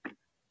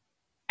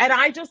 And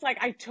I just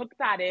I took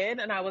that in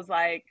and I was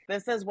like,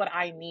 this is what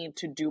I need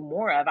to do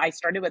more of. I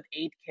started with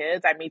 8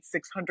 kids. I made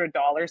 $600,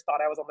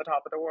 thought I was on the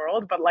top of the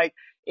world, but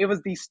it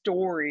was these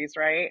stories,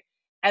 right?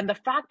 And the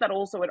fact that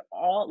also it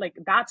all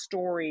that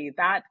story,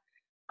 that,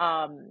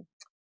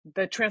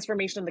 the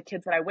transformation of the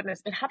kids that I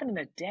witnessed, it happened in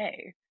a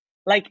day.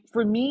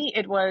 For me,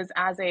 it was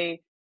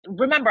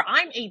remember,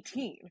 I'm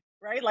 18,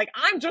 right?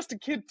 I'm just a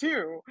kid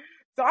too.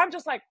 So I'm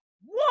just like,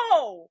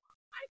 whoa,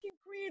 I can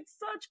create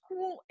such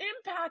cool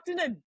impact in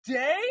a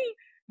day.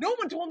 No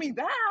one told me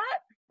that,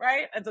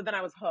 right? And so then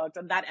I was hooked,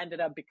 and that ended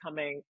up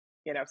becoming,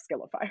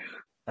 Skillify.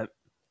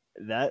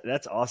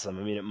 That's awesome.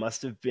 I mean, it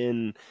must have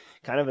been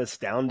kind of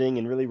astounding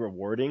and really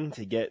rewarding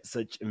to get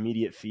such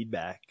immediate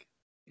feedback.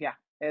 Yeah,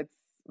 it's,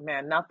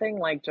 man, nothing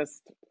like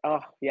just,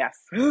 oh, yes.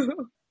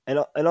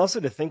 And also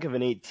to think of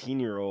an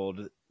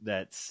 18-year-old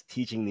that's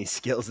teaching these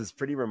skills is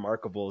pretty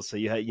remarkable. So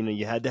you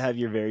had to have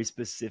your very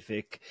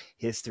specific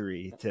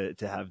history to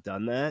have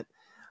done that.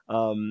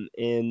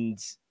 And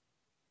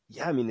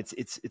yeah, I mean,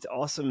 it's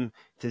awesome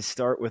to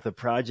start with a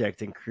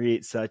project and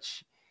create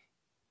such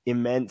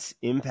immense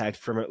impact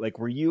from it.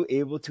 Were you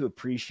able to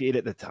appreciate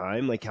at the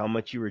time, how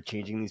much you were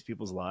changing these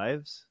people's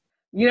lives?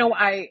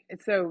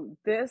 So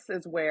this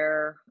is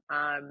where,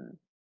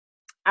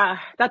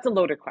 that's a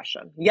loaded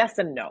question. Yes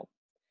and no.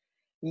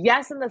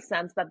 Yes, in the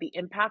sense that the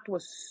impact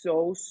was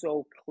so,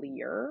 so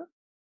clear.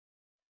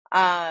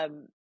 I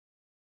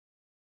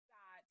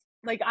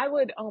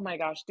would, oh my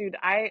gosh, dude,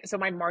 so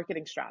my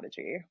marketing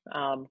strategy,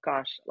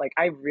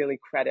 I really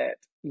credit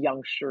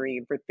young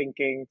Shireen for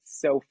thinking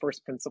so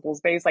first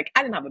principles based. I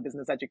didn't have a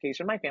business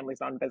education. My family's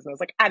not in business.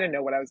 I didn't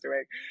know what I was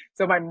doing.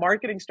 So my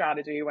marketing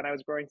strategy when I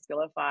was growing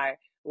Skillify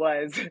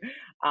was,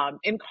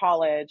 in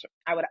college,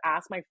 I would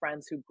ask my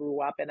friends who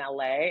grew up in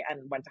LA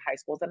and went to high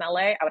schools in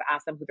LA, I would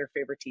ask them who their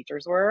favorite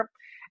teachers were.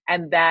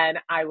 And then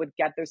I would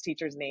get those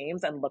teachers'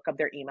 names and look up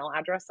their email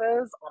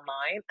addresses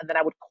online. And then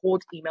I would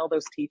cold email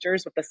those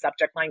teachers with the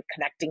subject line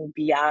connecting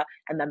via,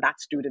 and then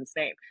that student's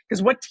name.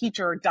 Because what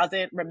teacher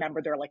doesn't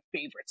remember their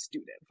favorite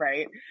student,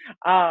 right?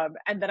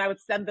 And then I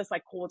would send this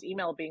cold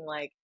email being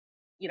like,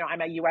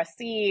 I'm at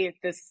USC.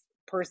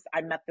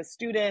 I met this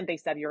student. They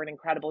said, you're an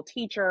incredible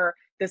teacher.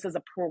 This is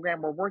a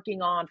program we're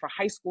working on for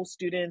high school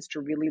students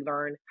to really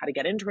learn how to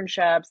get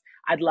internships.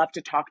 I'd love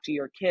to talk to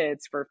your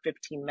kids for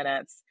 15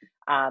 minutes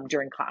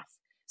during class.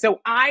 So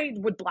I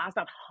would blast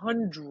out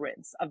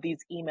hundreds of these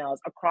emails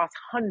across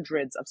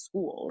hundreds of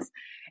schools.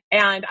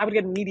 And I would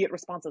get immediate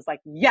responses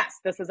like, yes,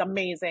 this is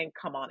amazing.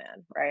 Come on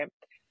in, right?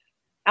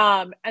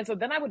 And so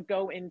then I would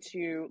go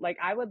into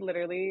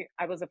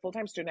I was a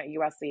full-time student at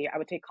USC. I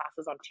would take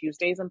classes on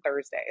Tuesdays and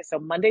Thursdays. So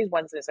Mondays,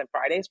 Wednesdays, and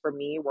Fridays for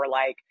me were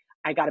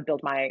I got to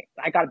build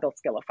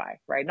Skillify,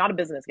 right? Not a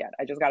business yet.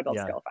 I just got to build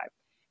Skillify.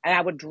 And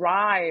I would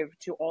drive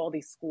to all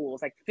these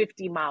schools,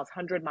 50 miles,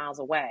 100 miles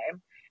away.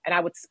 And I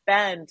would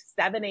spend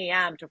 7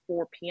 a.m. to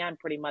 4 p.m.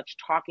 pretty much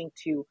talking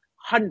to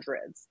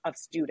hundreds of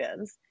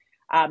students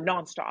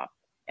nonstop.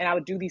 And I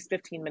would do these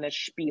 15-minute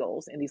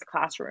spiels in these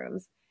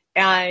classrooms.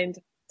 And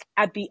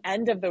at the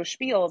end of those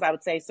spiels, I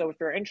would say, so if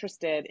you're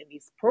interested in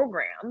these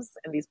programs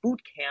and these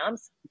boot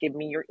camps, give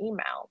me your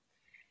email.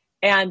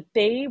 And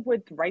they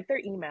would write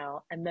their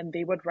email, and then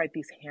they would write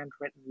these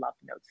handwritten love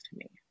notes to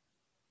me.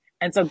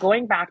 And so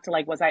going back to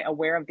was I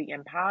aware of the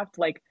impact?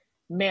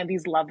 Man,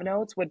 these love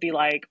notes would be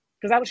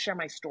because I would share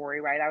my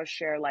story, right? I would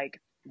share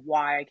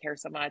why I care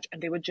so much.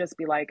 And they would just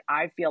be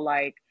I feel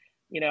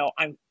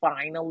I'm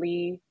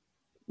finally,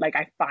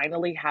 I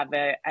finally have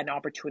an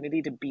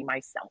opportunity to be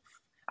myself.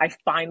 I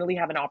finally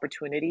have an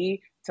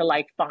opportunity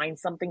to find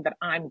something that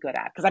I'm good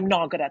at because I'm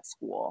not good at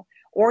school.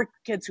 Or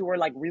kids who are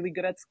really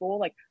good at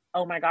school,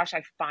 oh my gosh,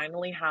 I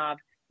finally have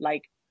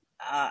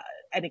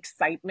an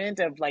excitement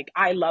of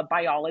I love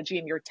biology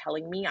and you're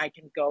telling me I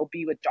can go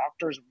be with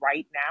doctors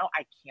right now.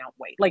 I can't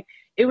wait.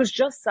 It was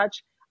just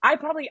such, I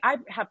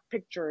have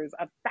pictures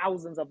of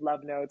thousands of love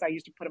notes. I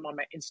used to put them on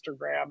my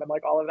Instagram and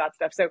all of that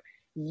stuff. So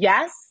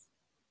yes,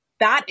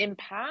 that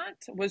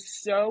impact was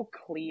so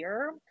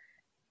clear.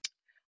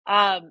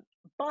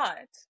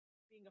 But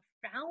being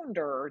a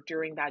founder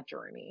during that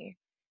journey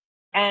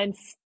and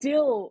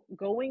still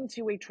going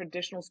to a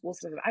traditional school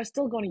system, I was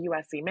still going to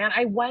USC, man.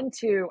 I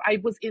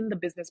was in the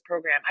business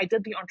program. I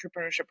did the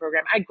entrepreneurship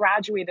program. I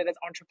graduated as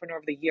entrepreneur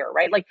of the year,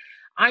 right?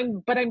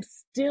 I'm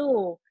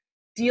still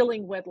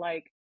dealing with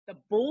the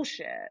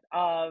bullshit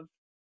of,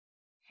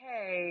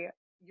 hey,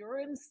 you're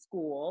in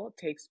school,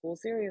 take school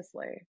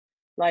seriously.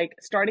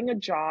 Starting a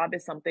job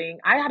is something,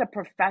 I had a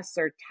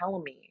professor tell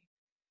me,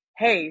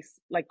 hey,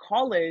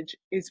 college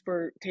is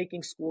for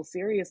taking school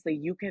seriously.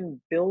 You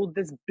can build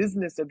this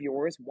business of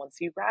yours once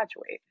you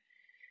graduate.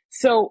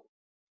 So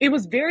it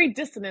was very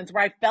dissonant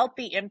where I felt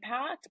the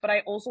impact, but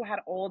I also had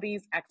all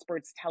these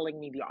experts telling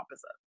me the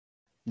opposite.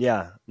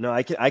 Yeah, no,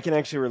 I can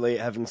actually relate,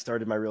 having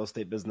started my real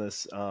estate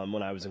business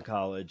when I was in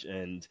college.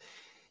 And,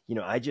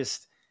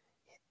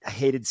 I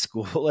hated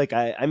school. Like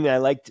I mean, I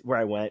liked where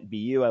I went,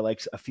 BU. I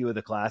liked a few of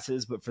the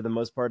classes, but for the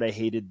most part, I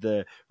hated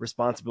the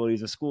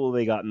responsibilities of school.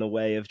 They got in the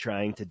way of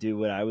trying to do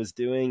what I was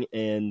doing,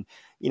 and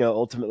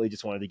ultimately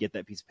just wanted to get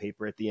that piece of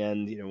paper at the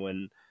end.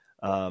 When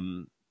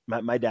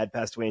my dad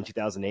passed away in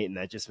 2008, and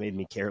that just made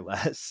me care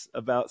less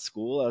about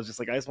school. I was just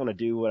like, I just want to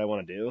do what I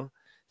want to do.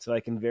 So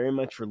I can very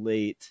much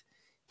relate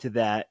to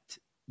that.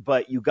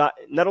 But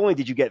not only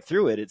did you get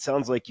through it, it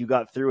sounds like you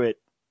got through it,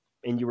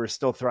 and you were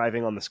still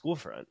thriving on the school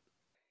front.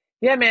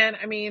 Yeah, man.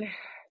 I mean,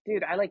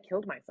 dude, I like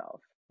killed myself.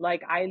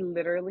 Like I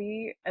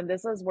literally, and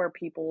this is where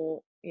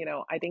people,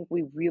 I think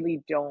we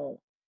really don't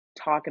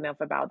talk enough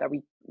about that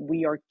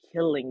we are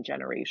killing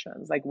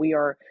generations. Like we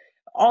are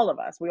all of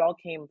us, we all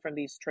came from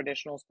these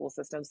traditional school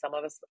systems. Some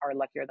of us are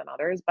luckier than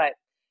others, but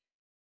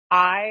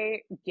I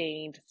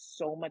gained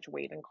so much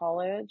weight in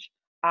college.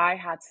 I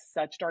had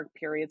such dark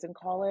periods in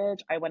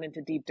college. I went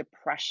into deep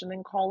depression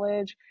in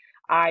college.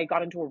 I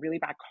got into a really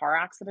bad car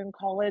accident in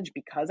college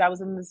because I was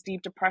in this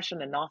deep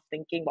depression and not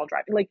thinking while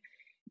driving. Like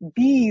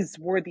these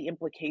were the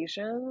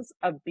implications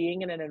of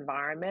being in an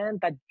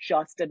environment that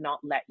just did not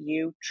let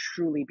you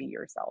truly be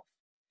yourself.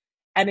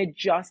 And it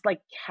just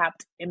like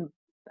kept in,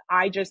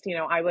 I just,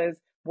 I was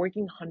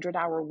working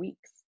 100-hour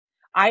weeks.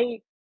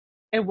 I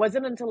it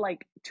wasn't until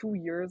like 2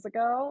 years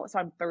ago, so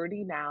I'm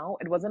 30 now.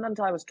 It wasn't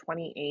until I was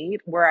 28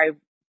 where I,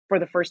 for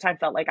the first time,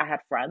 felt like I had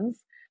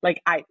friends.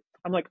 Like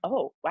I'm like,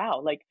 oh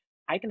wow, like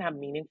I can have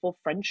meaningful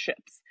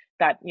friendships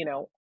that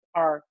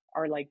are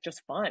like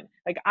just fun.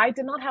 Like I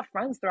did not have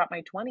friends throughout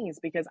my 20s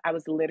because I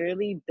was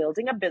literally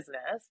building a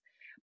business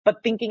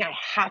but thinking I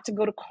had to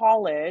go to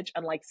college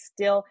and like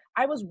still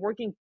I was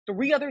working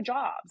three other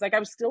jobs. Like I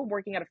was still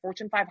working at a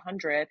Fortune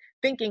 500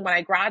 thinking when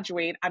I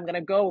graduate I'm going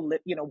to go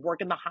work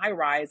in the high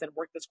rise and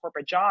work this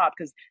corporate job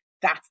because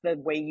that's the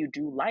way you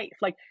do life.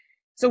 Like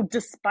so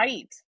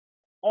despite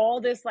all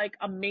this like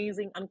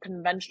amazing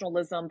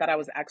unconventionalism that I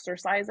was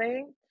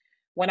exercising,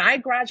 when I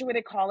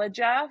graduated college,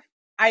 Jeff,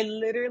 I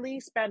literally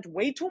spent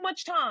way too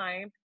much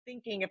time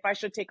thinking if I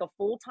should take a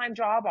full-time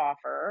job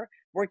offer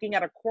working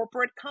at a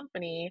corporate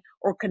company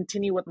or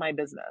continue with my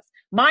business.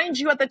 Mind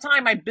you, at the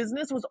time, my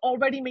business was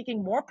already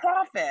making more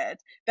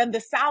profit than the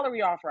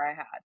salary offer I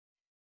had.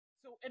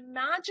 So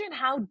imagine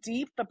how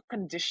deep the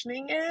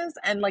conditioning is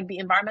and like the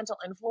environmental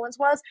influence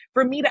was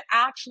for me to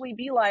actually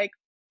be like,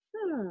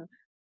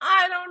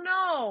 I don't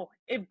know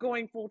if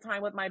going full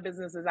time with my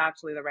business is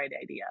actually the right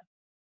idea.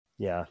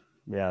 Yeah.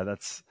 Yeah.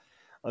 That's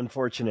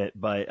unfortunate,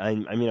 but I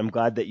mean, I'm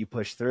glad that you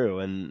pushed through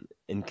and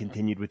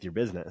continued with your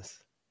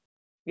business.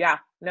 Yeah,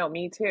 no,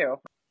 me too.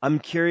 I'm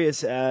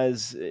curious,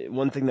 as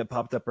one thing that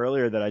popped up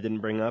earlier that I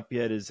didn't bring up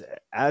yet is,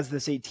 as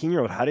this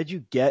 18-year-old, how did you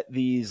get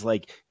these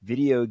like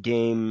video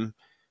game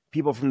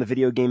people from the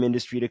video game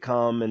industry to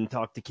come and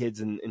talk to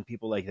kids and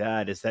people like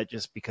that? Is that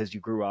just because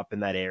you grew up in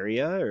that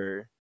area,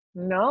 or?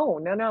 No,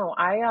 no, no.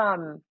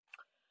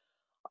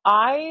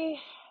 I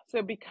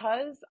so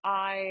because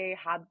I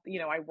had,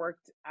 I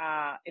worked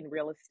in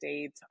real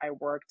estate, I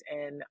worked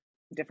in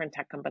different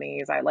tech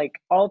companies. I like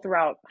all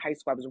throughout high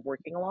school I was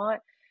working a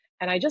lot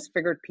and I just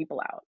figured people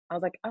out. I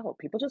was like, "Oh,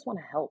 people just want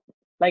to help."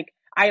 Like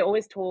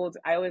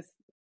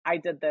I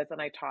did this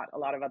and I taught a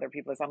lot of other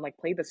people this. I'm like,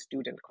 play the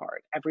student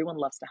card. Everyone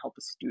loves to help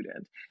a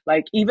student.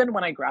 Like even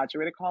when I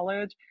graduated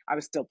college, I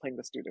was still playing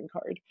the student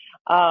card.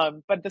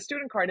 But the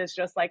student card is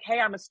just like, hey,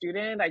 I'm a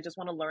student. I just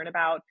want to learn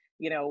about,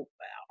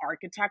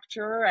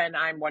 architecture and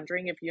I'm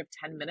wondering if you have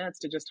 10 minutes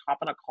to just hop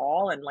on a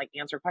call and like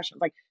answer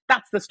questions. Like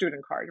that's the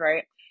student card,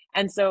 right?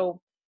 And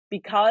so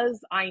because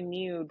I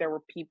knew there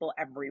were people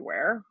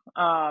everywhere,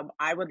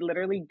 I would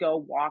literally go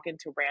walk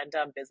into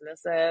random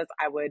businesses.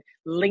 I would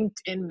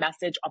LinkedIn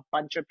message a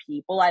bunch of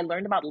people. I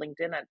learned about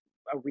LinkedIn at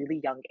a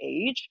really young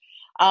age.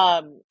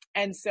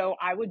 And so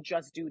I would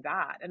just do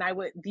that. And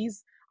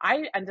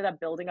I ended up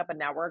building up a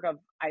network of,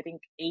 I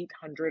think,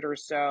 800 or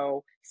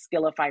so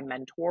Skillify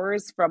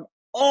mentors from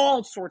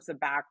all sorts of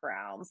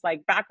backgrounds,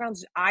 like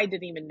backgrounds I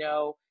didn't even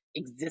know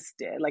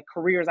existed, like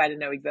careers I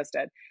didn't know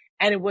existed.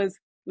 And it was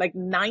like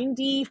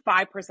 95%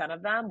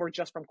 of them were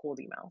just from cold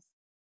emails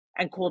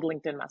and cold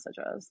LinkedIn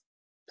messages.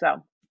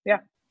 So, yeah.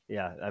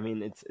 Yeah, I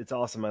mean, it's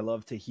awesome. I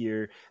love to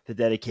hear the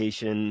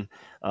dedication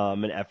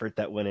and effort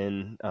that went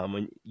in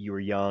when you were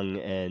young.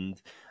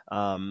 And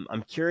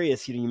I'm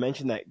curious, you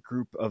mentioned that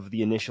group of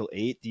the initial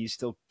 8. Do you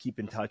still keep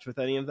in touch with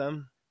any of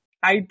them?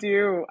 I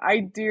do. I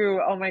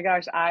do. Oh my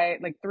gosh. I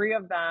like 3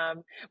 of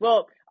them.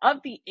 Well, of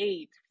the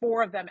 8,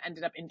 4 of them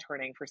ended up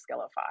interning for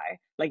Skillify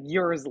like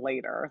years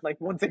later. Like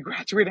once they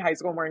graduated high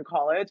school and were in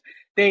college,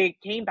 they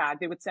came back.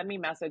 They would send me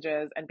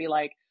messages and be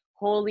like,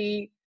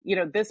 holy,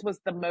 this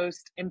was the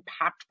most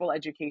impactful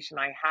education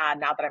I had.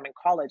 Now that I'm in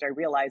college, I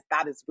realized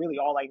that is really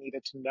all I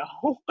needed to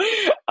know.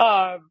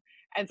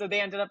 And so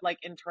they ended up like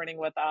interning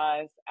with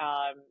us.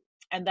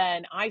 And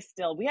then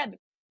we had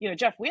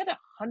Jeff, we had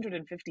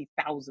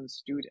 150,000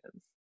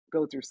 students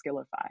go through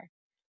Skillify.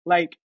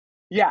 Like,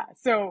 yeah.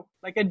 So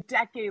like a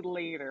decade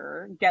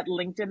later, get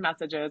LinkedIn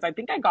messages. I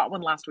think I got one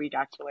last week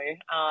actually.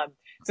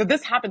 So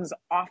this happens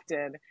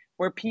often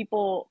where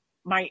people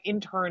my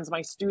interns,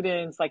 my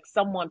students, like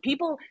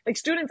people, like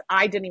students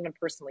I didn't even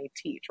personally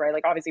teach, right?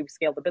 Like obviously we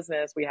scaled the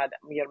business. We had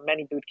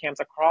many boot camps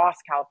across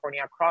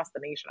California, across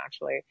the nation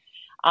actually.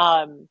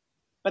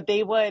 But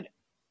they would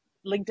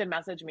LinkedIn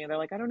message me and they're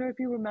like, I don't know if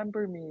you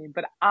remember me,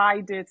 but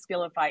I did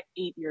Skillify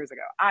 8 years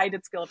ago. I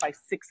did Skillify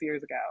 6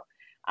 years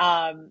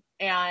ago.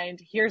 And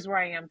here's where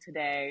I am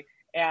today.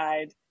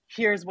 And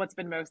here's what's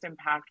been most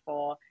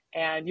impactful.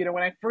 And,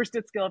 when I first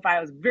did Skillify,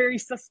 I was very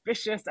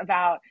suspicious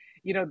about,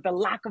 the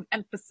lack of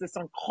emphasis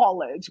on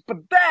college. But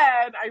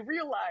then I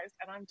realized,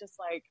 and I'm just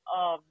like,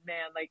 oh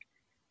man, like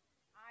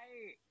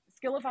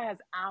Skillify has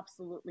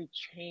absolutely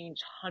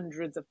changed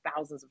hundreds of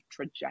thousands of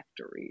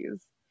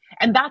trajectories.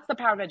 And that's the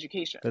power of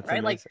education, That's right?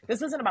 amazing. Like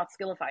this isn't about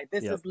Skillify.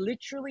 This is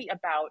literally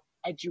about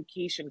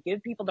education.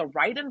 Give people the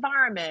right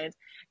environment,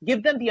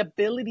 give them the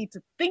ability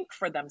to think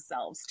for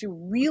themselves, to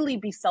really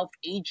be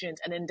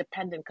self-agent and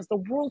independent because the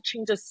world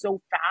changes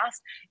so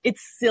fast.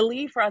 It's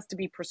silly for us to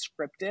be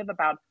prescriptive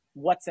about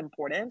what's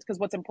important because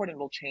what's important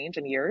will change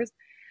in years.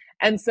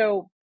 And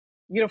so,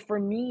 for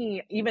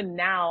me, even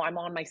now I'm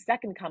on my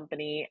second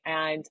company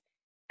and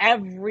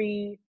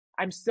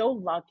I'm so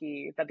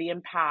lucky that the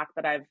impact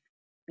that I've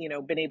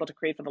been able to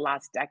create for the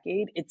last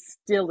decade, it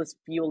still is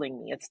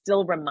fueling me. It's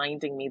still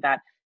reminding me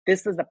that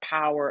this is the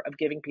power of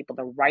giving people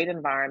the right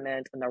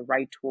environment and the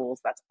right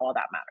tools. That's all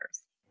that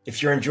matters.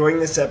 If you're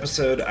enjoying this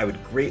episode, I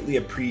would greatly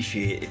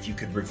appreciate if you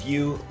could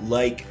review,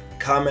 like,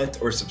 comment,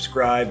 or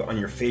subscribe on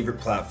your favorite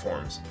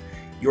platforms.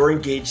 Your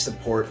engaged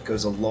support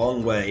goes a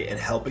long way in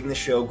helping the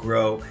show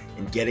grow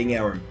and getting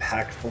our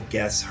impactful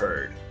guests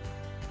heard.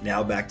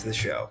 Now back to the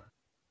show.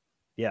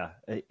 Yeah,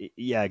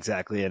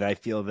 exactly. And I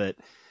feel that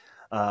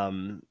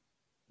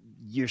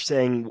you're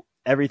saying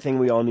everything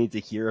we all need to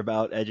hear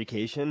about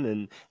education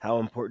and how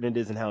important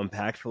it is and how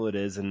impactful it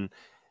is. And,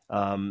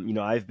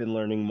 I've been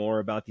learning more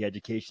about the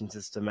education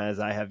system as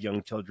I have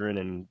young children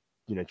and,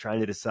 trying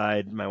to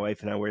decide my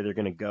wife and I where they're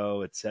going to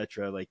go, et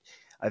cetera. Like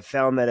I've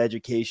found that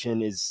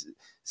education is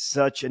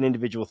such an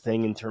individual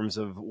thing in terms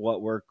of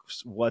what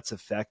works, what's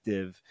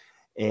effective.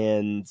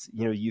 And,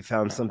 you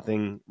found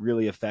something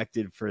really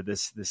effective for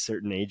this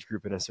certain age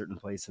group in a certain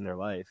place in their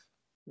life.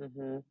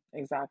 Mm-hmm.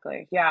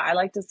 Exactly. Yeah. I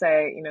like to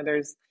say,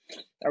 there's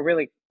a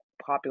really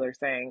popular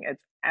saying,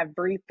 it's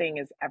everything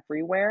is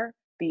everywhere.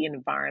 The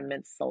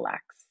environment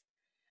selects.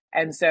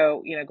 And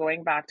so,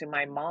 going back to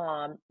my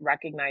mom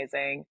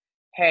recognizing,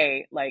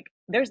 hey, like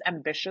there's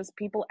ambitious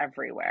people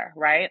everywhere,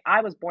 right?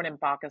 I was born in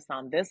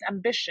Pakistan. This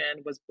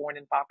ambition was born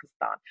in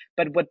Pakistan.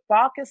 But would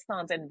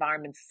Pakistan's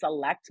environment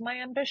select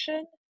my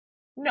ambition?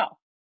 No,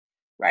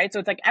 right? So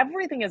it's like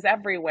everything is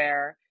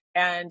everywhere.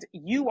 And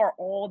you are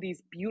all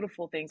these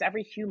beautiful things.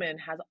 Every human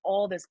has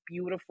all this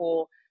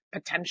beautiful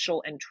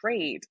potential and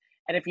trait.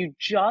 And if you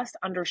just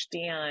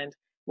understand,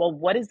 well,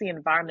 what is the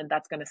environment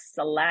that's going to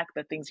select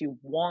the things you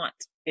want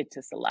it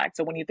to select?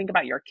 So when you think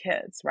about your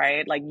kids,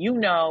 right? Like,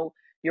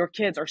 your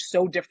kids are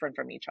so different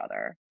from each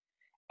other.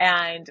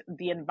 And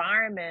the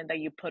environment that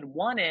you put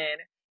one in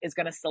is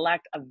going to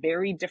select a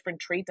very different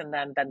trait in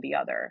them than the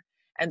other.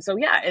 And so,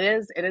 yeah,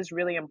 it is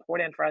really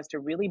important for us to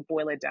really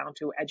boil it down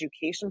to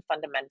education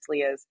fundamentally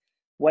is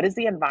what is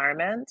the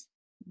environment?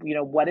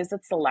 What is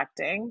it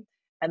selecting?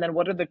 And then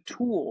what are the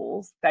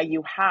tools that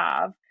you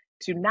have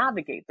to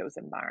navigate those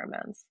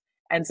environments?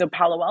 And so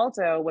Palo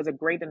Alto was a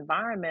great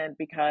environment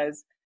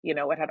because,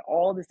 it had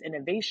all this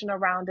innovation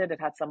around it. It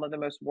had some of the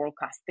most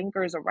world-class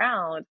thinkers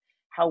around.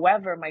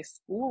 However, my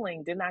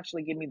schooling didn't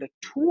actually give me the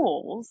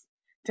tools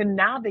to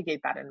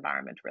navigate that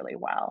environment really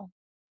well.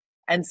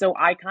 And so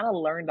I kind of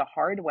learned the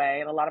hard way,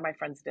 and a lot of my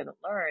friends didn't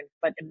learn.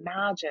 But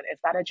imagine if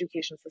that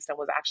education system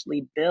was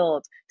actually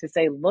built to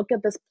say, look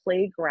at this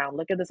playground,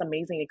 look at this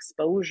amazing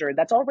exposure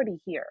that's already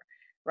here,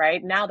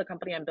 right? Now, the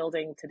company I'm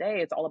building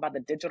today, it's all about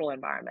the digital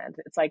environment.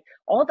 It's like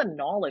all the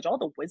knowledge, all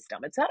the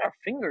wisdom, it's at our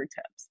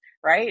fingertips,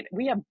 right?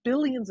 We have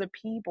billions of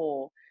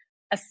people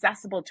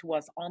accessible to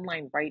us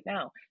online right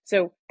now.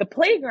 So the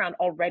playground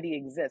already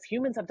exists.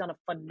 Humans have done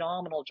a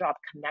phenomenal job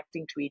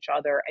connecting to each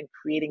other and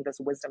creating this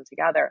wisdom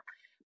together.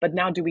 But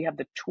now, do we have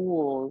the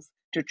tools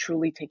to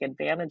truly take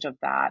advantage of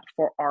that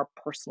for our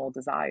personal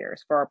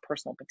desires, for our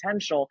personal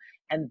potential?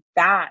 And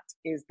that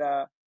is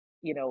the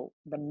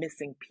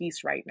missing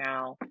piece right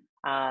now,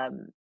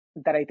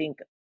 that I think,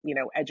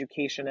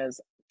 education is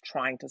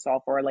trying to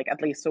solve for, like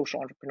at least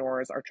social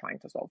entrepreneurs are trying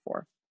to solve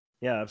for.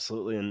 Yeah,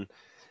 absolutely. And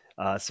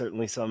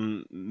certainly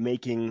some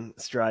making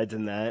strides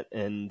in that.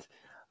 And,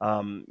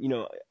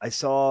 I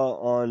saw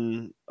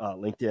on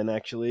LinkedIn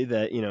actually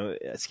that,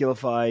 at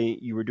Skillify,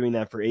 you were doing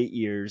that for 8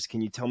 years.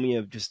 Can you tell me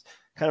of just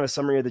kind of a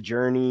summary of the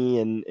journey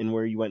and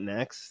where you went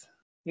next?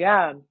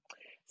 Yeah.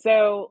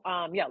 So,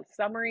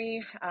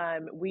 summary,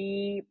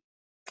 Skillify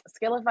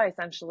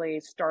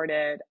essentially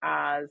started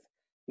as,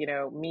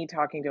 me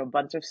talking to a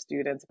bunch of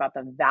students about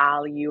the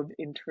value of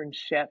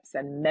internships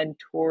and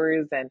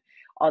mentors and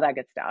all that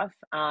good stuff.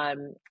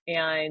 And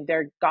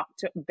there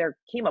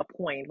came a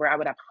point where I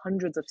would have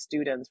hundreds of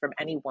students from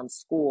any one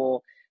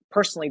school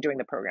personally doing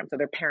the program. So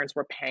their parents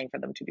were paying for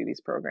them to do these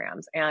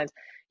programs. And,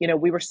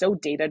 we were so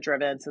data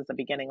driven since the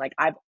beginning. Like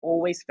I've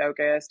always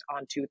focused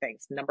on two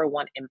things. Number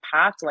one,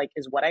 impact. Like,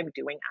 is what I'm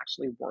doing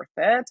actually worth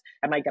it?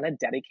 Am I going to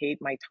dedicate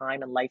my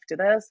time and life to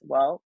this?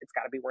 Well, it's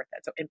got to be worth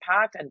it. So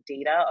impact and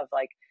data of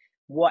like,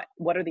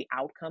 what are the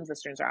outcomes the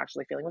students are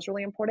actually feeling was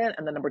really important.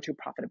 And then number two,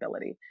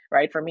 profitability,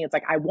 right? For me, it's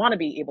like, I want to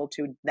be able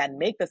to then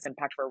make this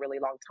impact for a really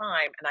long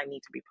time, and I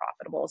need to be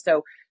profitable.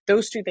 So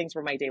those two things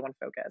were my day one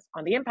focus.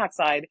 On the impact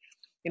side,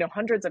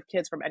 hundreds of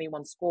kids from any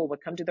one school would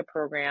come to the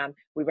program.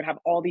 We would have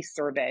all these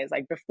surveys.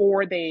 Like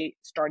before they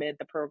started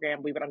the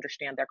program, we would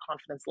understand their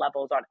confidence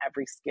levels on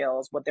every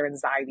skills, what their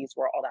anxieties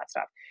were, all that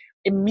stuff.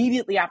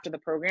 Immediately after the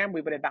program,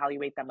 we would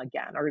evaluate them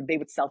again, or they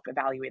would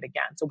self-evaluate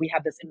again. So we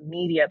had this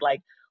immediate,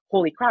 like,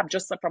 holy crap,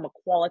 just from a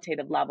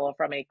qualitative level,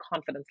 from a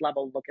confidence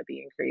level, look at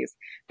the increase.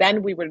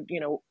 Then we would,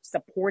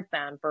 support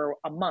them for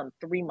a month,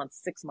 3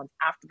 months, 6 months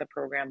after the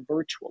program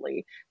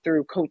virtually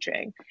through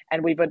coaching.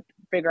 And we would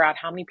figure out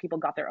how many people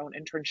got their own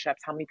internships,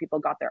 how many people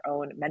got their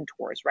own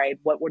mentors, right?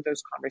 What were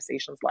those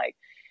conversations like?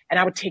 And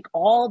I would take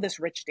all this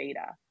rich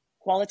data,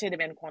 qualitative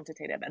and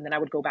quantitative, and then I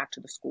would go back to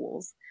the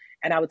schools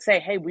and I would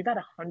say, hey, we've had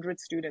 100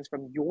 students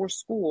from your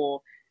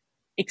school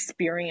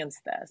experience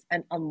this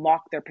and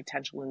unlock their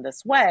potential in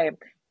this way.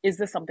 Is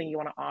this something you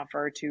want to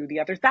offer to the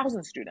other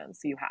 1,000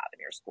 students you have in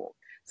your school?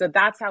 So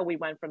that's how we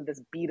went from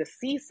this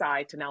B2C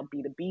side to now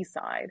B2B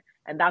side.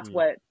 And that's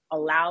what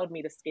allowed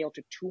me to scale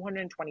to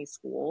 220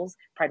 schools,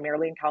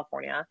 primarily in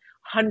California,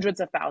 hundreds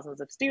of thousands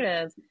of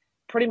students,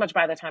 pretty much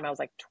by the time I was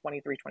like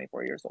 23,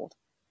 24 years old.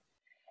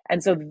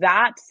 And so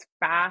that's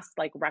fast,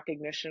 like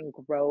recognition,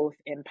 growth,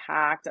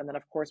 impact. And then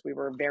of course we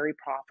were very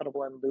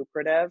profitable and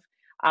lucrative.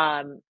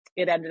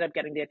 It ended up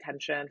getting the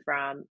attention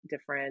from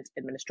different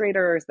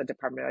administrators, the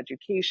Department of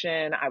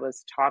Education. I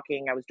was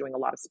doing a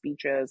lot of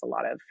speeches, a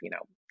lot of,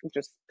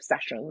 just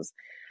sessions.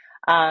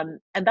 And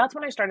that's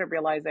when I started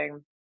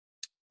realizing,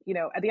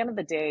 at the end of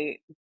the day,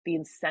 the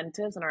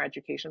incentives in our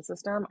education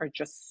system are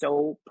just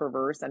so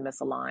perverse and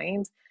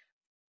misaligned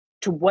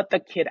to what the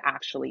kid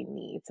actually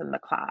needs in the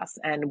class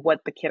and what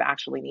the kid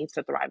actually needs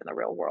to thrive in the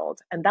real world.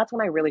 And that's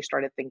when I really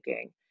started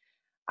thinking.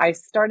 I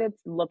started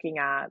looking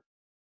at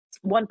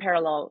one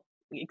parallel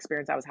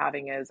experience I was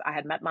having is I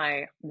had met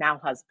my now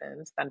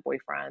husband, then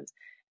boyfriend,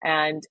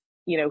 and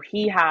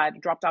he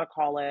had dropped out of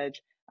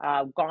college,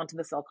 gone to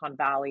the Silicon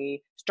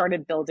Valley,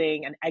 started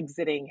building and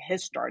exiting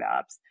his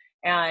startups,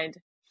 and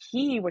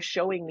he was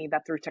showing me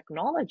that through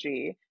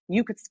technology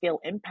you could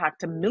scale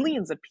impact to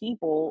millions of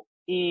people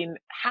in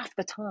half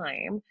the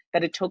time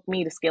that it took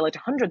me to scale it to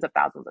hundreds of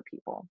thousands of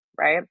people,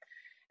 right?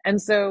 And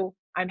so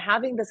I'm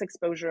having this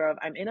exposure of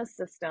I'm in a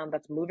system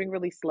that's moving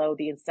really slow.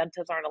 The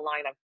incentives aren't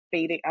aligned.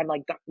 I'm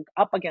like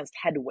up against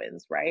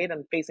headwinds, right?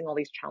 I'm facing all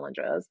these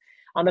challenges.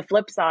 On the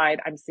flip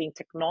side, I'm seeing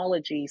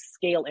technology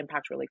scale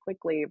impact really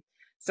quickly.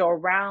 So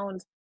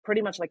around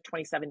pretty much like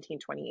 2017,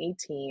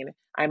 2018,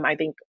 I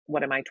think,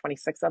 what am I,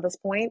 26 at this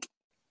point?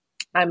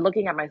 I'm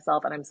looking at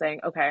myself and I'm saying,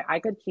 okay, I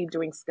could keep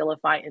doing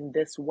Skillify in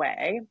this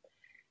way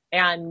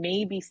and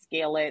maybe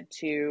scale it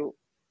to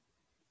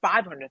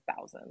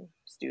 500,000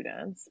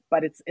 students,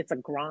 but it's a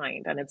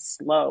grind and it's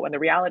slow. And the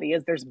reality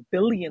is there's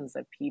billions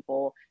of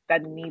people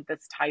that need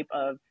this type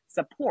of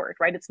support,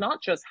 right? It's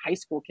not just high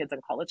school kids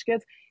and college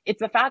kids. It's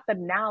the fact that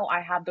now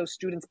I have those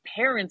students'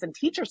 parents and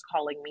teachers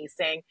calling me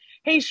saying,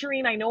 hey,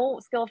 Shireen, I know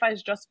Skillify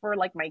is just for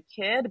like my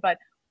kid, but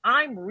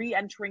I'm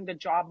re-entering the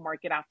job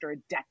market after a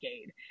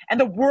decade and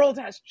the world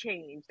has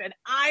changed and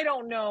I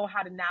don't know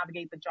how to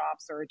navigate the job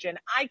search and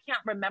I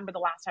can't remember the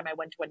last time I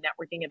went to a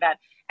networking event,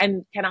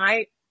 and can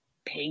I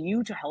pay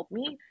you to help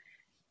me?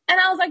 And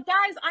I was like,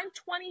 guys, I'm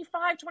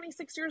 25,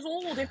 26 years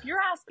old. If you're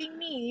asking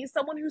me,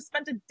 someone who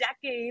spent a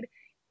decade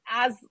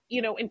as,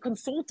 in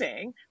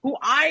consulting, who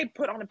I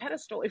put on a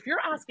pedestal, if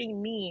you're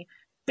asking me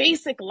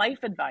basic life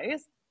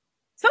advice,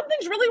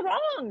 something's really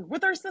wrong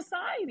with our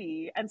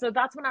society. And so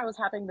that's when I was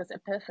having this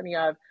epiphany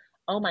of,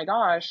 oh my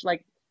gosh,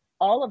 like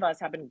all of us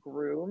have been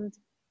groomed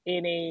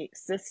in a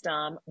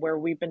system where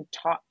we've been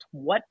taught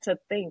what to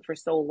think for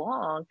so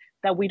long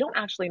that we don't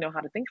actually know how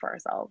to think for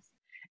ourselves.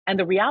 And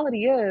the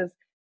reality is,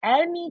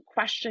 any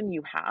question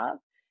you have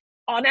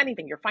on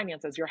anything, your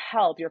finances, your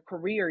health, your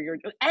career, your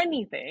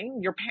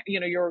anything, your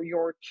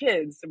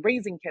kids,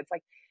 raising kids,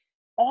 like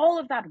all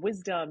of that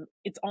wisdom,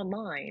 it's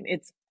online,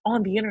 it's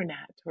on the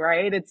internet,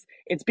 right?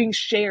 It's being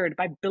shared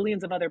by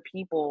billions of other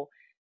people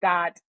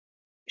that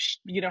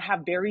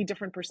have very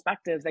different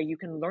perspectives that you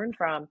can learn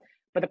from.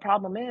 But the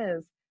problem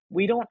is,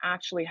 we don't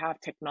actually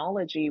have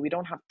technology, we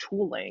don't have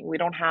tooling, we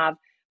don't have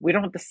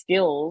the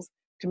skills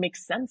to make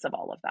sense of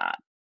all of that,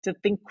 to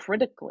think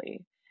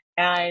critically.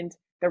 And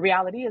the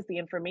reality is the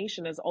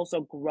information is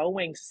also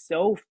growing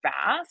so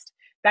fast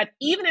that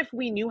even if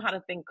we knew how to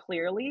think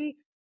clearly,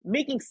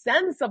 making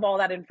sense of all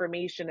that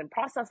information and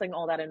processing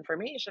all that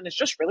information is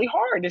just really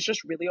hard. It's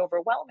just really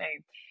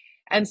overwhelming.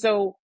 And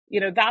so,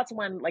 that's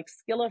when like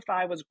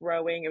Skillify was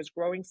growing. It was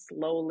growing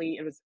slowly.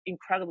 It was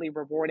incredibly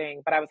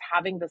rewarding, but I was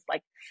having this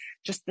like,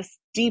 just this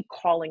deep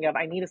calling of,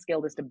 I need to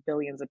scale this to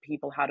billions of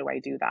people. How do I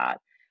do that?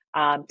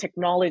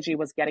 Technology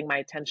was getting my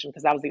attention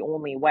because that was the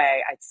only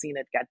way I'd seen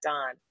it get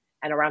done.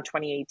 And around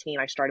 2018,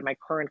 I started my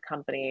current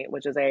company,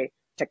 which is a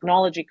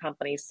technology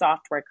company,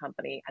 software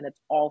company, and it's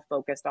all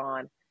focused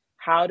on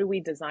how do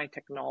we design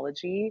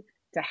technology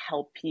to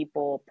help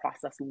people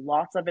process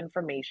lots of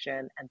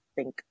information and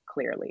think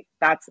clearly.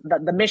 That's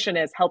the mission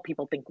is help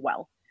people think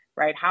well,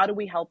 right? How do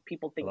we help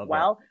people I think love that.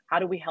 well? How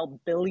do we help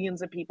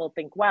billions of people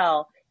think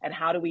well? And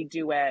how do we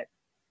do it,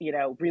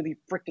 really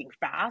freaking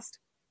fast?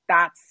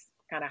 That's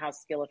kind of how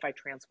Skillify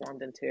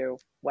transformed into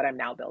what I'm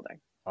now building.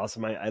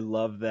 Awesome. I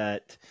love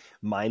that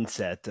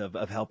mindset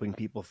of helping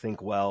people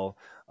think well.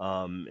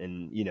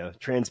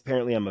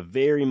 Transparently, I'm a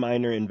very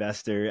minor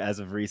investor as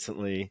of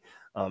recently.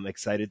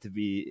 Excited to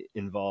be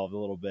involved a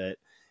little bit.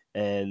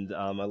 And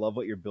I love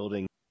what you're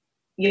building.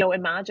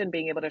 Imagine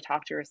being able to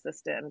talk to your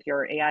assistant,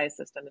 your AI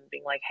assistant, and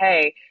being like,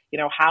 hey,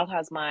 how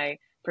has my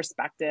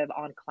perspective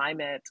on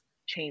climate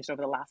changed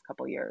over the last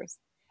couple of years?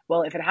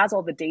 Well, if it has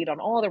all the data on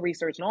all the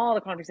research and all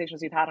the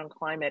conversations you've had on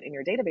climate in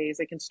your database,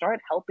 it can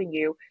start helping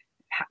you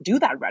do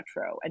that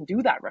retro and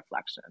do that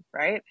reflection,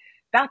 right?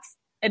 That's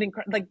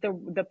like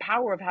the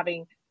power of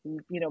having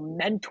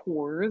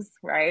mentors,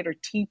 right, or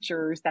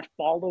teachers that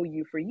follow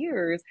you for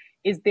years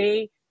is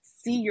they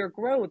see your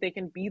growth. They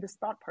can be this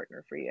thought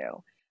partner for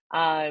you.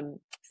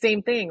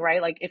 Same thing,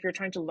 right? Like if you're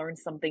trying to learn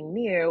something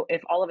new,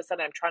 if all of a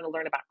sudden I'm trying to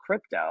learn about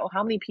crypto,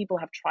 how many people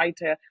have tried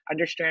to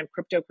understand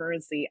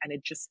cryptocurrency and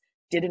it just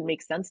didn't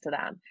make sense to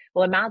them?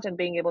 Well, imagine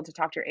being able to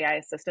talk to your AI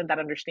assistant that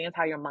understands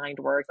how your mind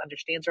works,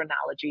 understands your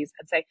analogies,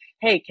 and say,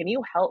 hey, can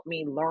you help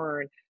me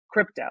learn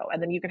crypto?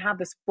 And then you can have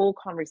this full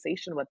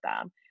conversation with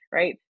them,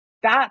 right?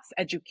 That's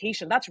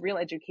education. That's real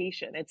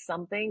education. It's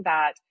something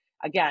that,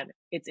 again,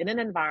 it's in an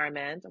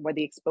environment where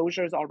the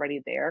exposure is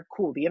already there.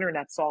 Cool. The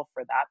internet solved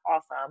for that.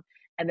 Awesome.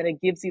 And then it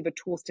gives you the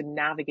tools to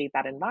navigate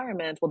that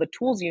environment. Well, the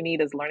tools you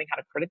need is learning how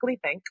to critically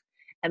think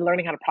and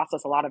learning how to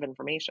process a lot of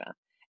information.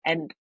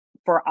 And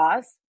for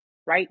us,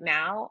 right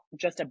now,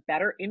 just a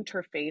better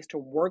interface to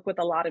work with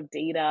a lot of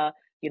data,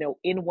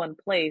 in one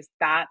place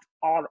that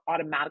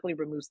automatically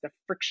removes the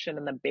friction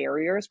and the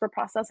barriers for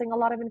processing a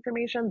lot of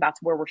information.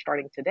 That's where we're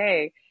starting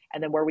today.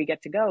 And then where we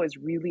get to go is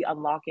really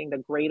unlocking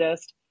the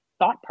greatest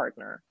thought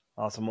partner.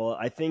 Awesome. Well,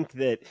 I think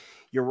that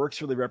your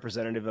work's really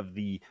representative of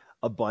the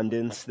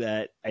abundance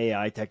that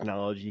AI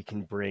technology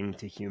can bring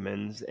to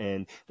humans.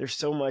 And there's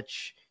so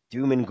much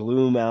doom and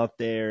gloom out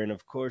there. And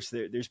of course,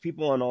 there's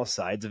people on all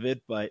sides of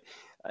it. But,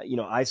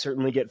 I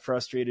certainly get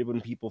frustrated when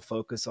people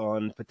focus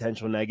on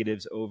potential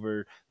negatives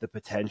over the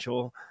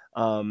potential.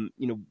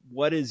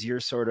 What is your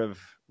sort of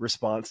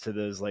response to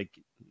those like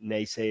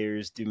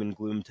naysayers, doom and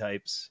gloom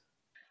types?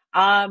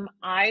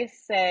 I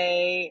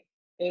say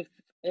if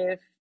if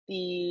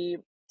the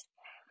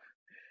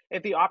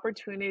if the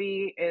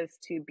opportunity is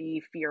to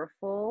be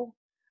fearful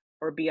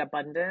or be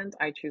abundant,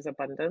 I choose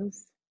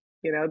abundance.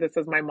 This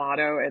is my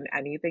motto in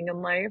anything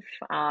in life.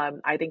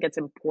 I think it's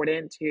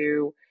important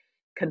to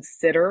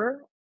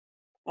consider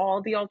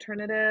all the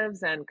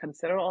alternatives and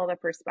consider all the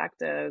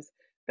perspectives.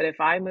 But if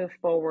I move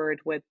forward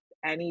with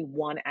any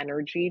one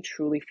energy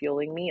truly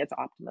fueling me, it's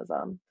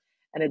optimism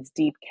and it's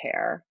deep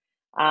care.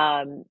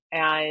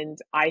 And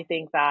I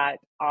think that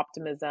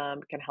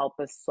optimism can help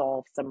us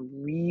solve some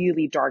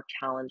really dark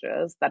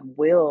challenges that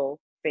will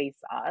face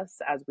us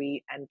as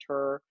we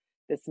enter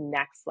this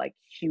next like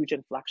huge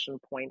inflection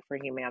point for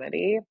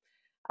humanity.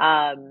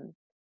 Um,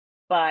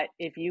 but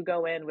if you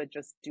go in with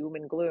just doom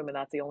and gloom and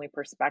that's the only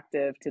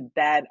perspective to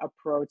then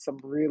approach some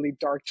really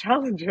dark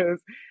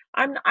challenges,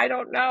 I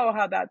don't know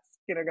how that's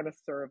going to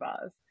serve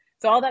us.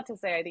 So all that to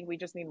say, I think we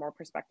just need more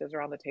perspectives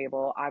around the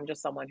table. I'm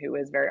just someone who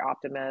is very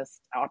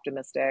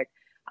optimistic.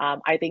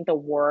 I think the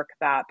work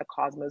that the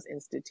Cosmos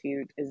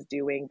Institute is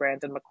doing,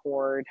 Brandon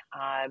McCord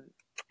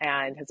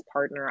and his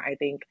partner, I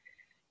think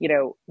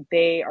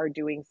they are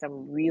doing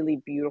some really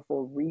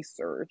beautiful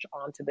research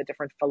onto the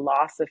different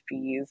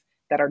philosophies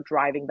that are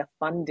driving the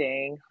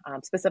funding,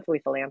 specifically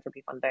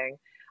philanthropy funding,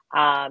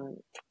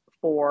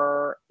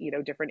 for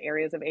different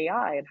areas of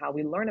AI and how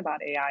we learn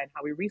about AI and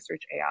how we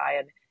research AI.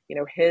 And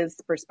his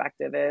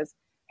perspective is,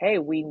 hey,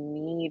 we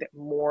need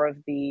more of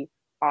the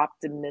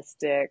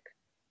optimistic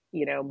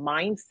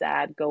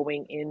mindset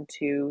going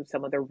into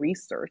some of the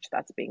research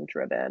that's being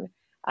driven.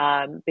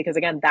 Because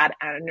again, that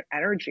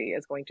energy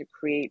is going to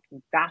create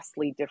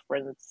vastly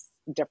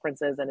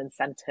differences and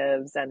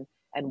incentives and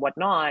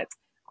whatnot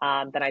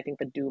than I think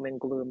the doom and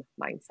gloom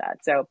mindset.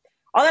 So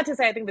all that to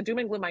say, I think the doom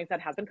and gloom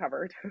mindset has been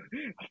covered.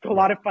 A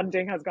lot of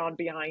funding has gone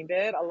behind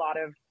it. A lot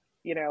of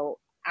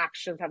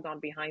actions have gone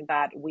behind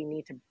that. We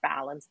need to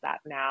balance that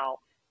now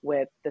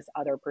with this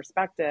other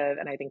perspective.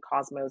 And I think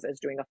Cosmos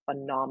is doing a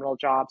phenomenal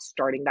job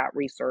starting that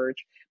research.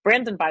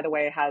 Brandon, by the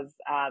way, has,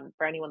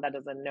 for anyone that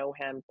doesn't know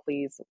him,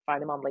 please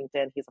find him on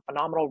LinkedIn. He's a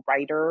phenomenal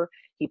writer.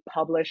 He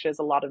publishes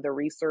a lot of the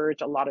research,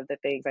 a lot of the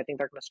things. I think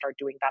they're going to start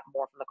doing that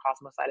more from the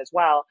Cosmos side as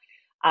well.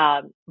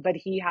 But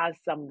he has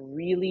some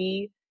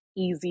really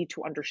easy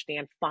to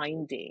understand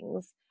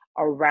findings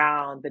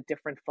around the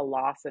different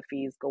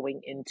philosophies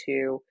going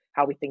into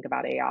how we think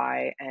about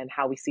AI and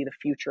how we see the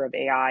future of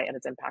AI and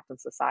its impact on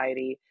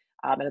society.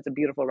 And it's a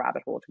beautiful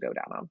rabbit hole to go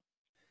down on.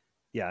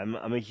 Yeah,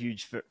 I'm a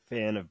huge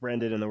fan of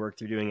Brendan and the work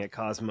they're doing at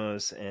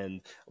Cosmos,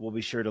 and we'll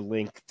be sure to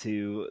link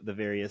to the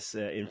various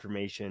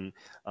information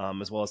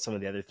as well as some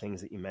of the other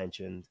things that you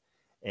mentioned.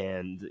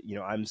 And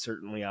I'm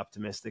certainly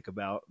optimistic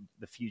about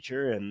the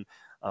future, and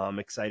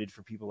excited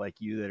for people like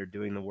you that are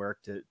doing the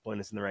work to point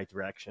us in the right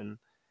direction.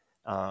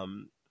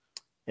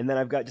 And then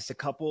I've got just a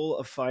couple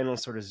of final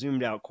sort of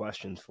zoomed out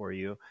questions for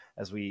you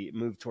as we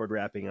move toward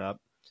wrapping up.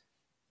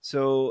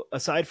 So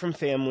aside from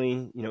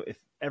family, if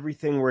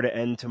everything were to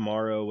end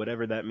tomorrow,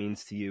 whatever that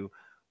means to you,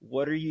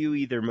 what are you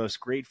either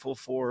most grateful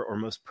for or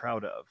most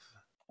proud of?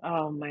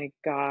 Oh my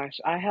gosh,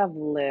 I have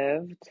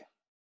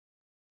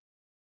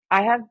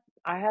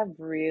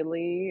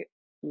really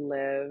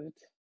lived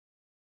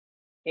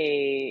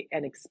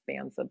an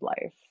expansive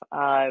life.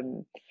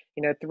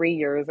 3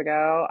 years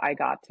ago, I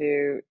got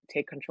to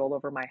take control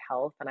over my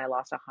health and I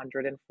lost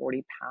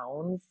 140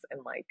 pounds in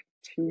like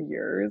 2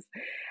 years.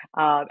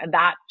 And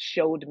that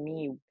showed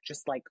me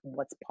just like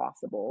what's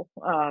possible,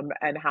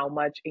 and how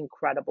much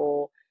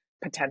incredible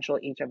potential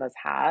each of us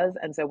has.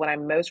 And so, what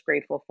I'm most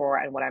grateful for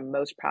and what I'm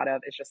most proud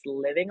of is just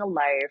living a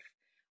life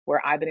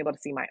where I've been able to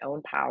see my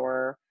own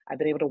power. I've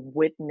been able to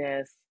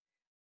witness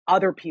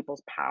other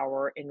people's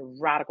power in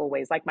radical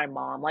ways, like my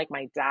mom, like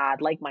my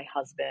dad, like my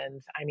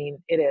husband. I mean,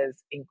 it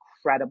is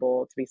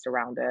incredible to be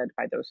surrounded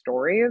by those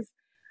stories.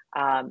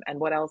 And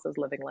what else is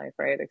living life,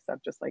 right?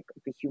 Except just like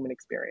the human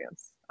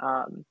experience.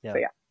 So Yeah,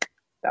 yeah,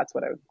 that's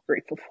what I'm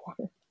grateful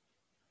for.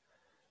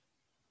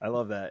 I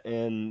love that.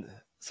 And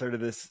sort of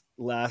this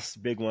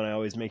last big one I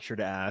always make sure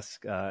to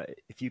ask,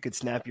 if you could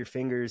snap your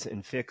fingers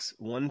and fix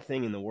one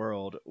thing in the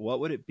world, what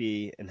would it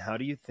be? And how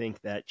do you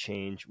think that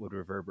change would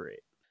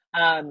reverberate?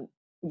 Um,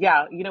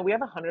 yeah, we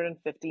have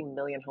 150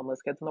 million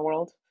homeless kids in the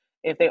world.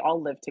 If they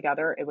all lived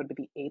together, it would be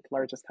the eighth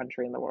largest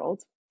country in the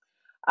world.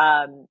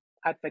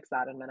 I'd fix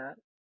that in a minute.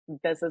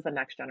 This is the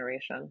next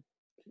generation,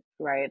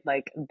 right?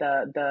 Like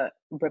the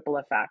ripple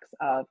effects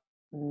of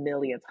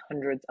millions,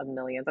 hundreds of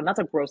millions, and that's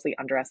a grossly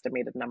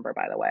underestimated number,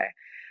 by the way.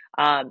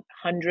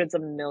 Hundreds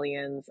of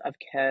millions of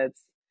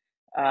kids,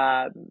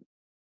 um,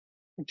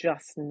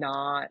 just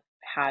not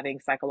having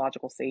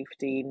psychological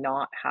safety,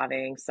 not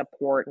having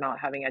support, not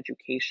having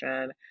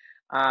education.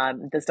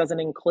 This doesn't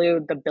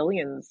include the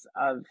billions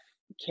of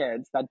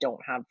kids that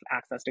don't have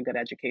access to good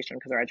education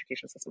because our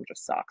education system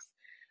just sucks.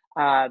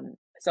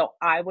 So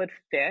I would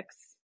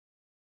fix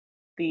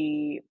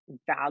the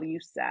value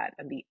set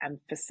and the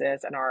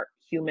emphasis and our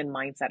human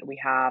mindset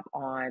we have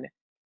on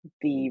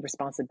the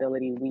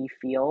responsibility we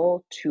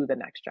feel to the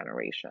next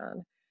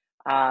generation.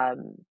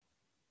 Um,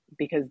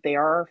 because they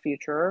are our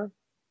future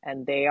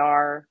and they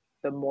are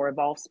the more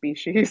evolved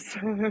species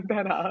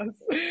than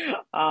us.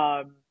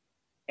 Um,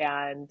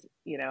 and,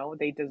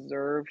 they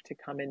deserve to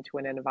come into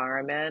an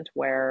environment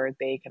where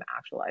they can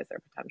actualize their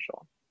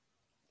potential.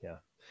 Yeah.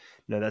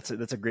 No, that's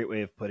a great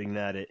way of putting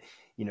that.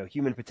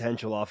 Human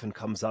potential often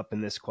comes up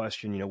in this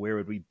question, where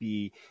would we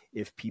be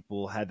if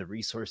people had the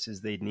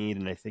resources they'd need?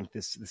 And I think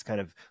this kind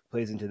of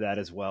plays into that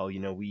as well.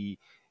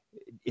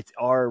 It's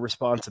our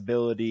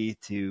responsibility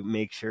to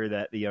make sure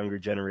that the younger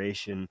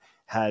generation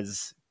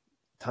has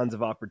tons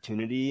of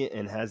opportunity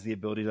and has the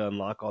ability to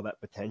unlock all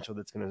that potential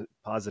that's going to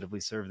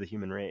positively serve the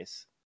human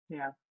race.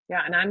 Yeah.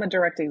 Yeah. And I'm a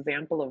direct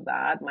example of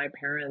that. My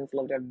parents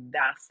lived a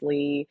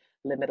vastly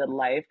limited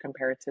life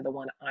compared to the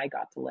one I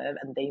got to live,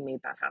 and they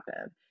made that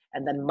happen.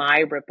 And then my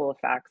ripple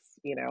effects,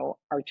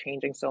 are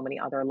changing so many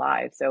other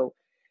lives. So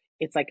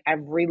it's like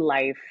every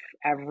life,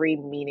 every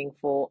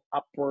meaningful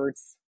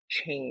upwards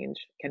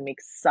change can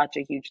make such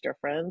a huge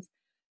difference.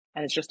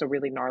 And it's just a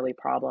really gnarly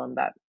problem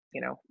that,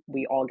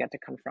 we all get to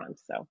confront.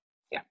 So,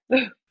 yeah.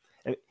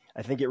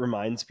 I think it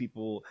reminds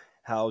people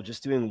how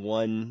just doing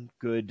one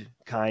good,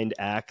 kind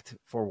act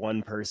for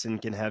one person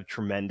can have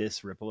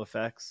tremendous ripple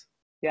effects.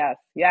 Yes,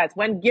 yes.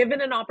 When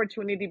given an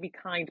opportunity to be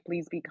kind,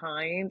 please be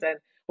kind. And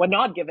when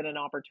not given an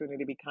opportunity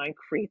to be kind,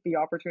 create the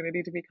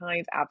opportunity to be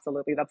kind.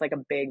 Absolutely. That's like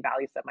a big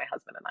value set my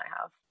husband and I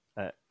have.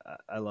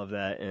 I love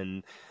that,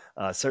 and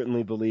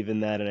certainly believe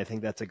in that. And I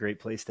think that's a great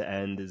place to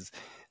end is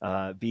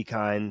be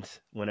kind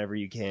whenever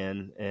you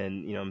can.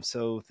 And, I'm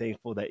so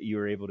thankful that you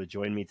were able to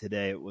join me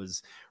today. It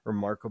was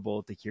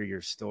remarkable to hear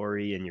your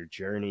story and your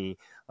journey.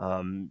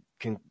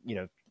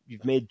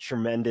 You've made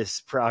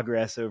tremendous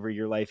progress over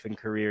your life and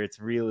career. It's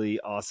really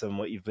awesome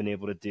what you've been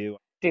able to do.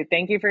 Dude,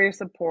 thank you for your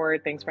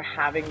support. Thanks for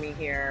having me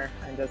here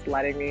and just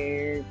letting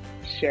me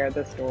share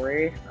the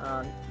story.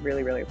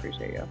 Really, really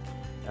appreciate you.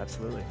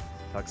 Absolutely.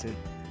 Talk soon.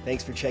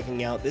 Thanks for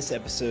checking out this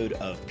episode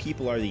of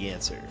People Are the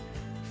Answer.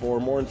 For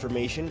more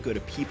information, go to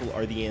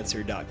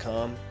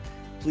peoplearetheanswer.com.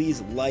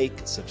 Please like,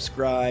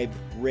 subscribe,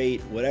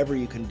 rate, whatever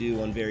you can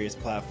do on various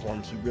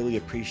platforms. We really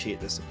appreciate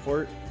the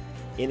support.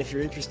 And if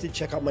you're interested,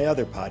 check out my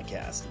other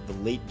podcast, The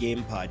Late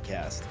Game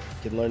Podcast.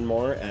 You can learn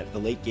more at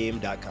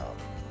thelategame.com.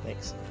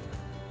 Thanks.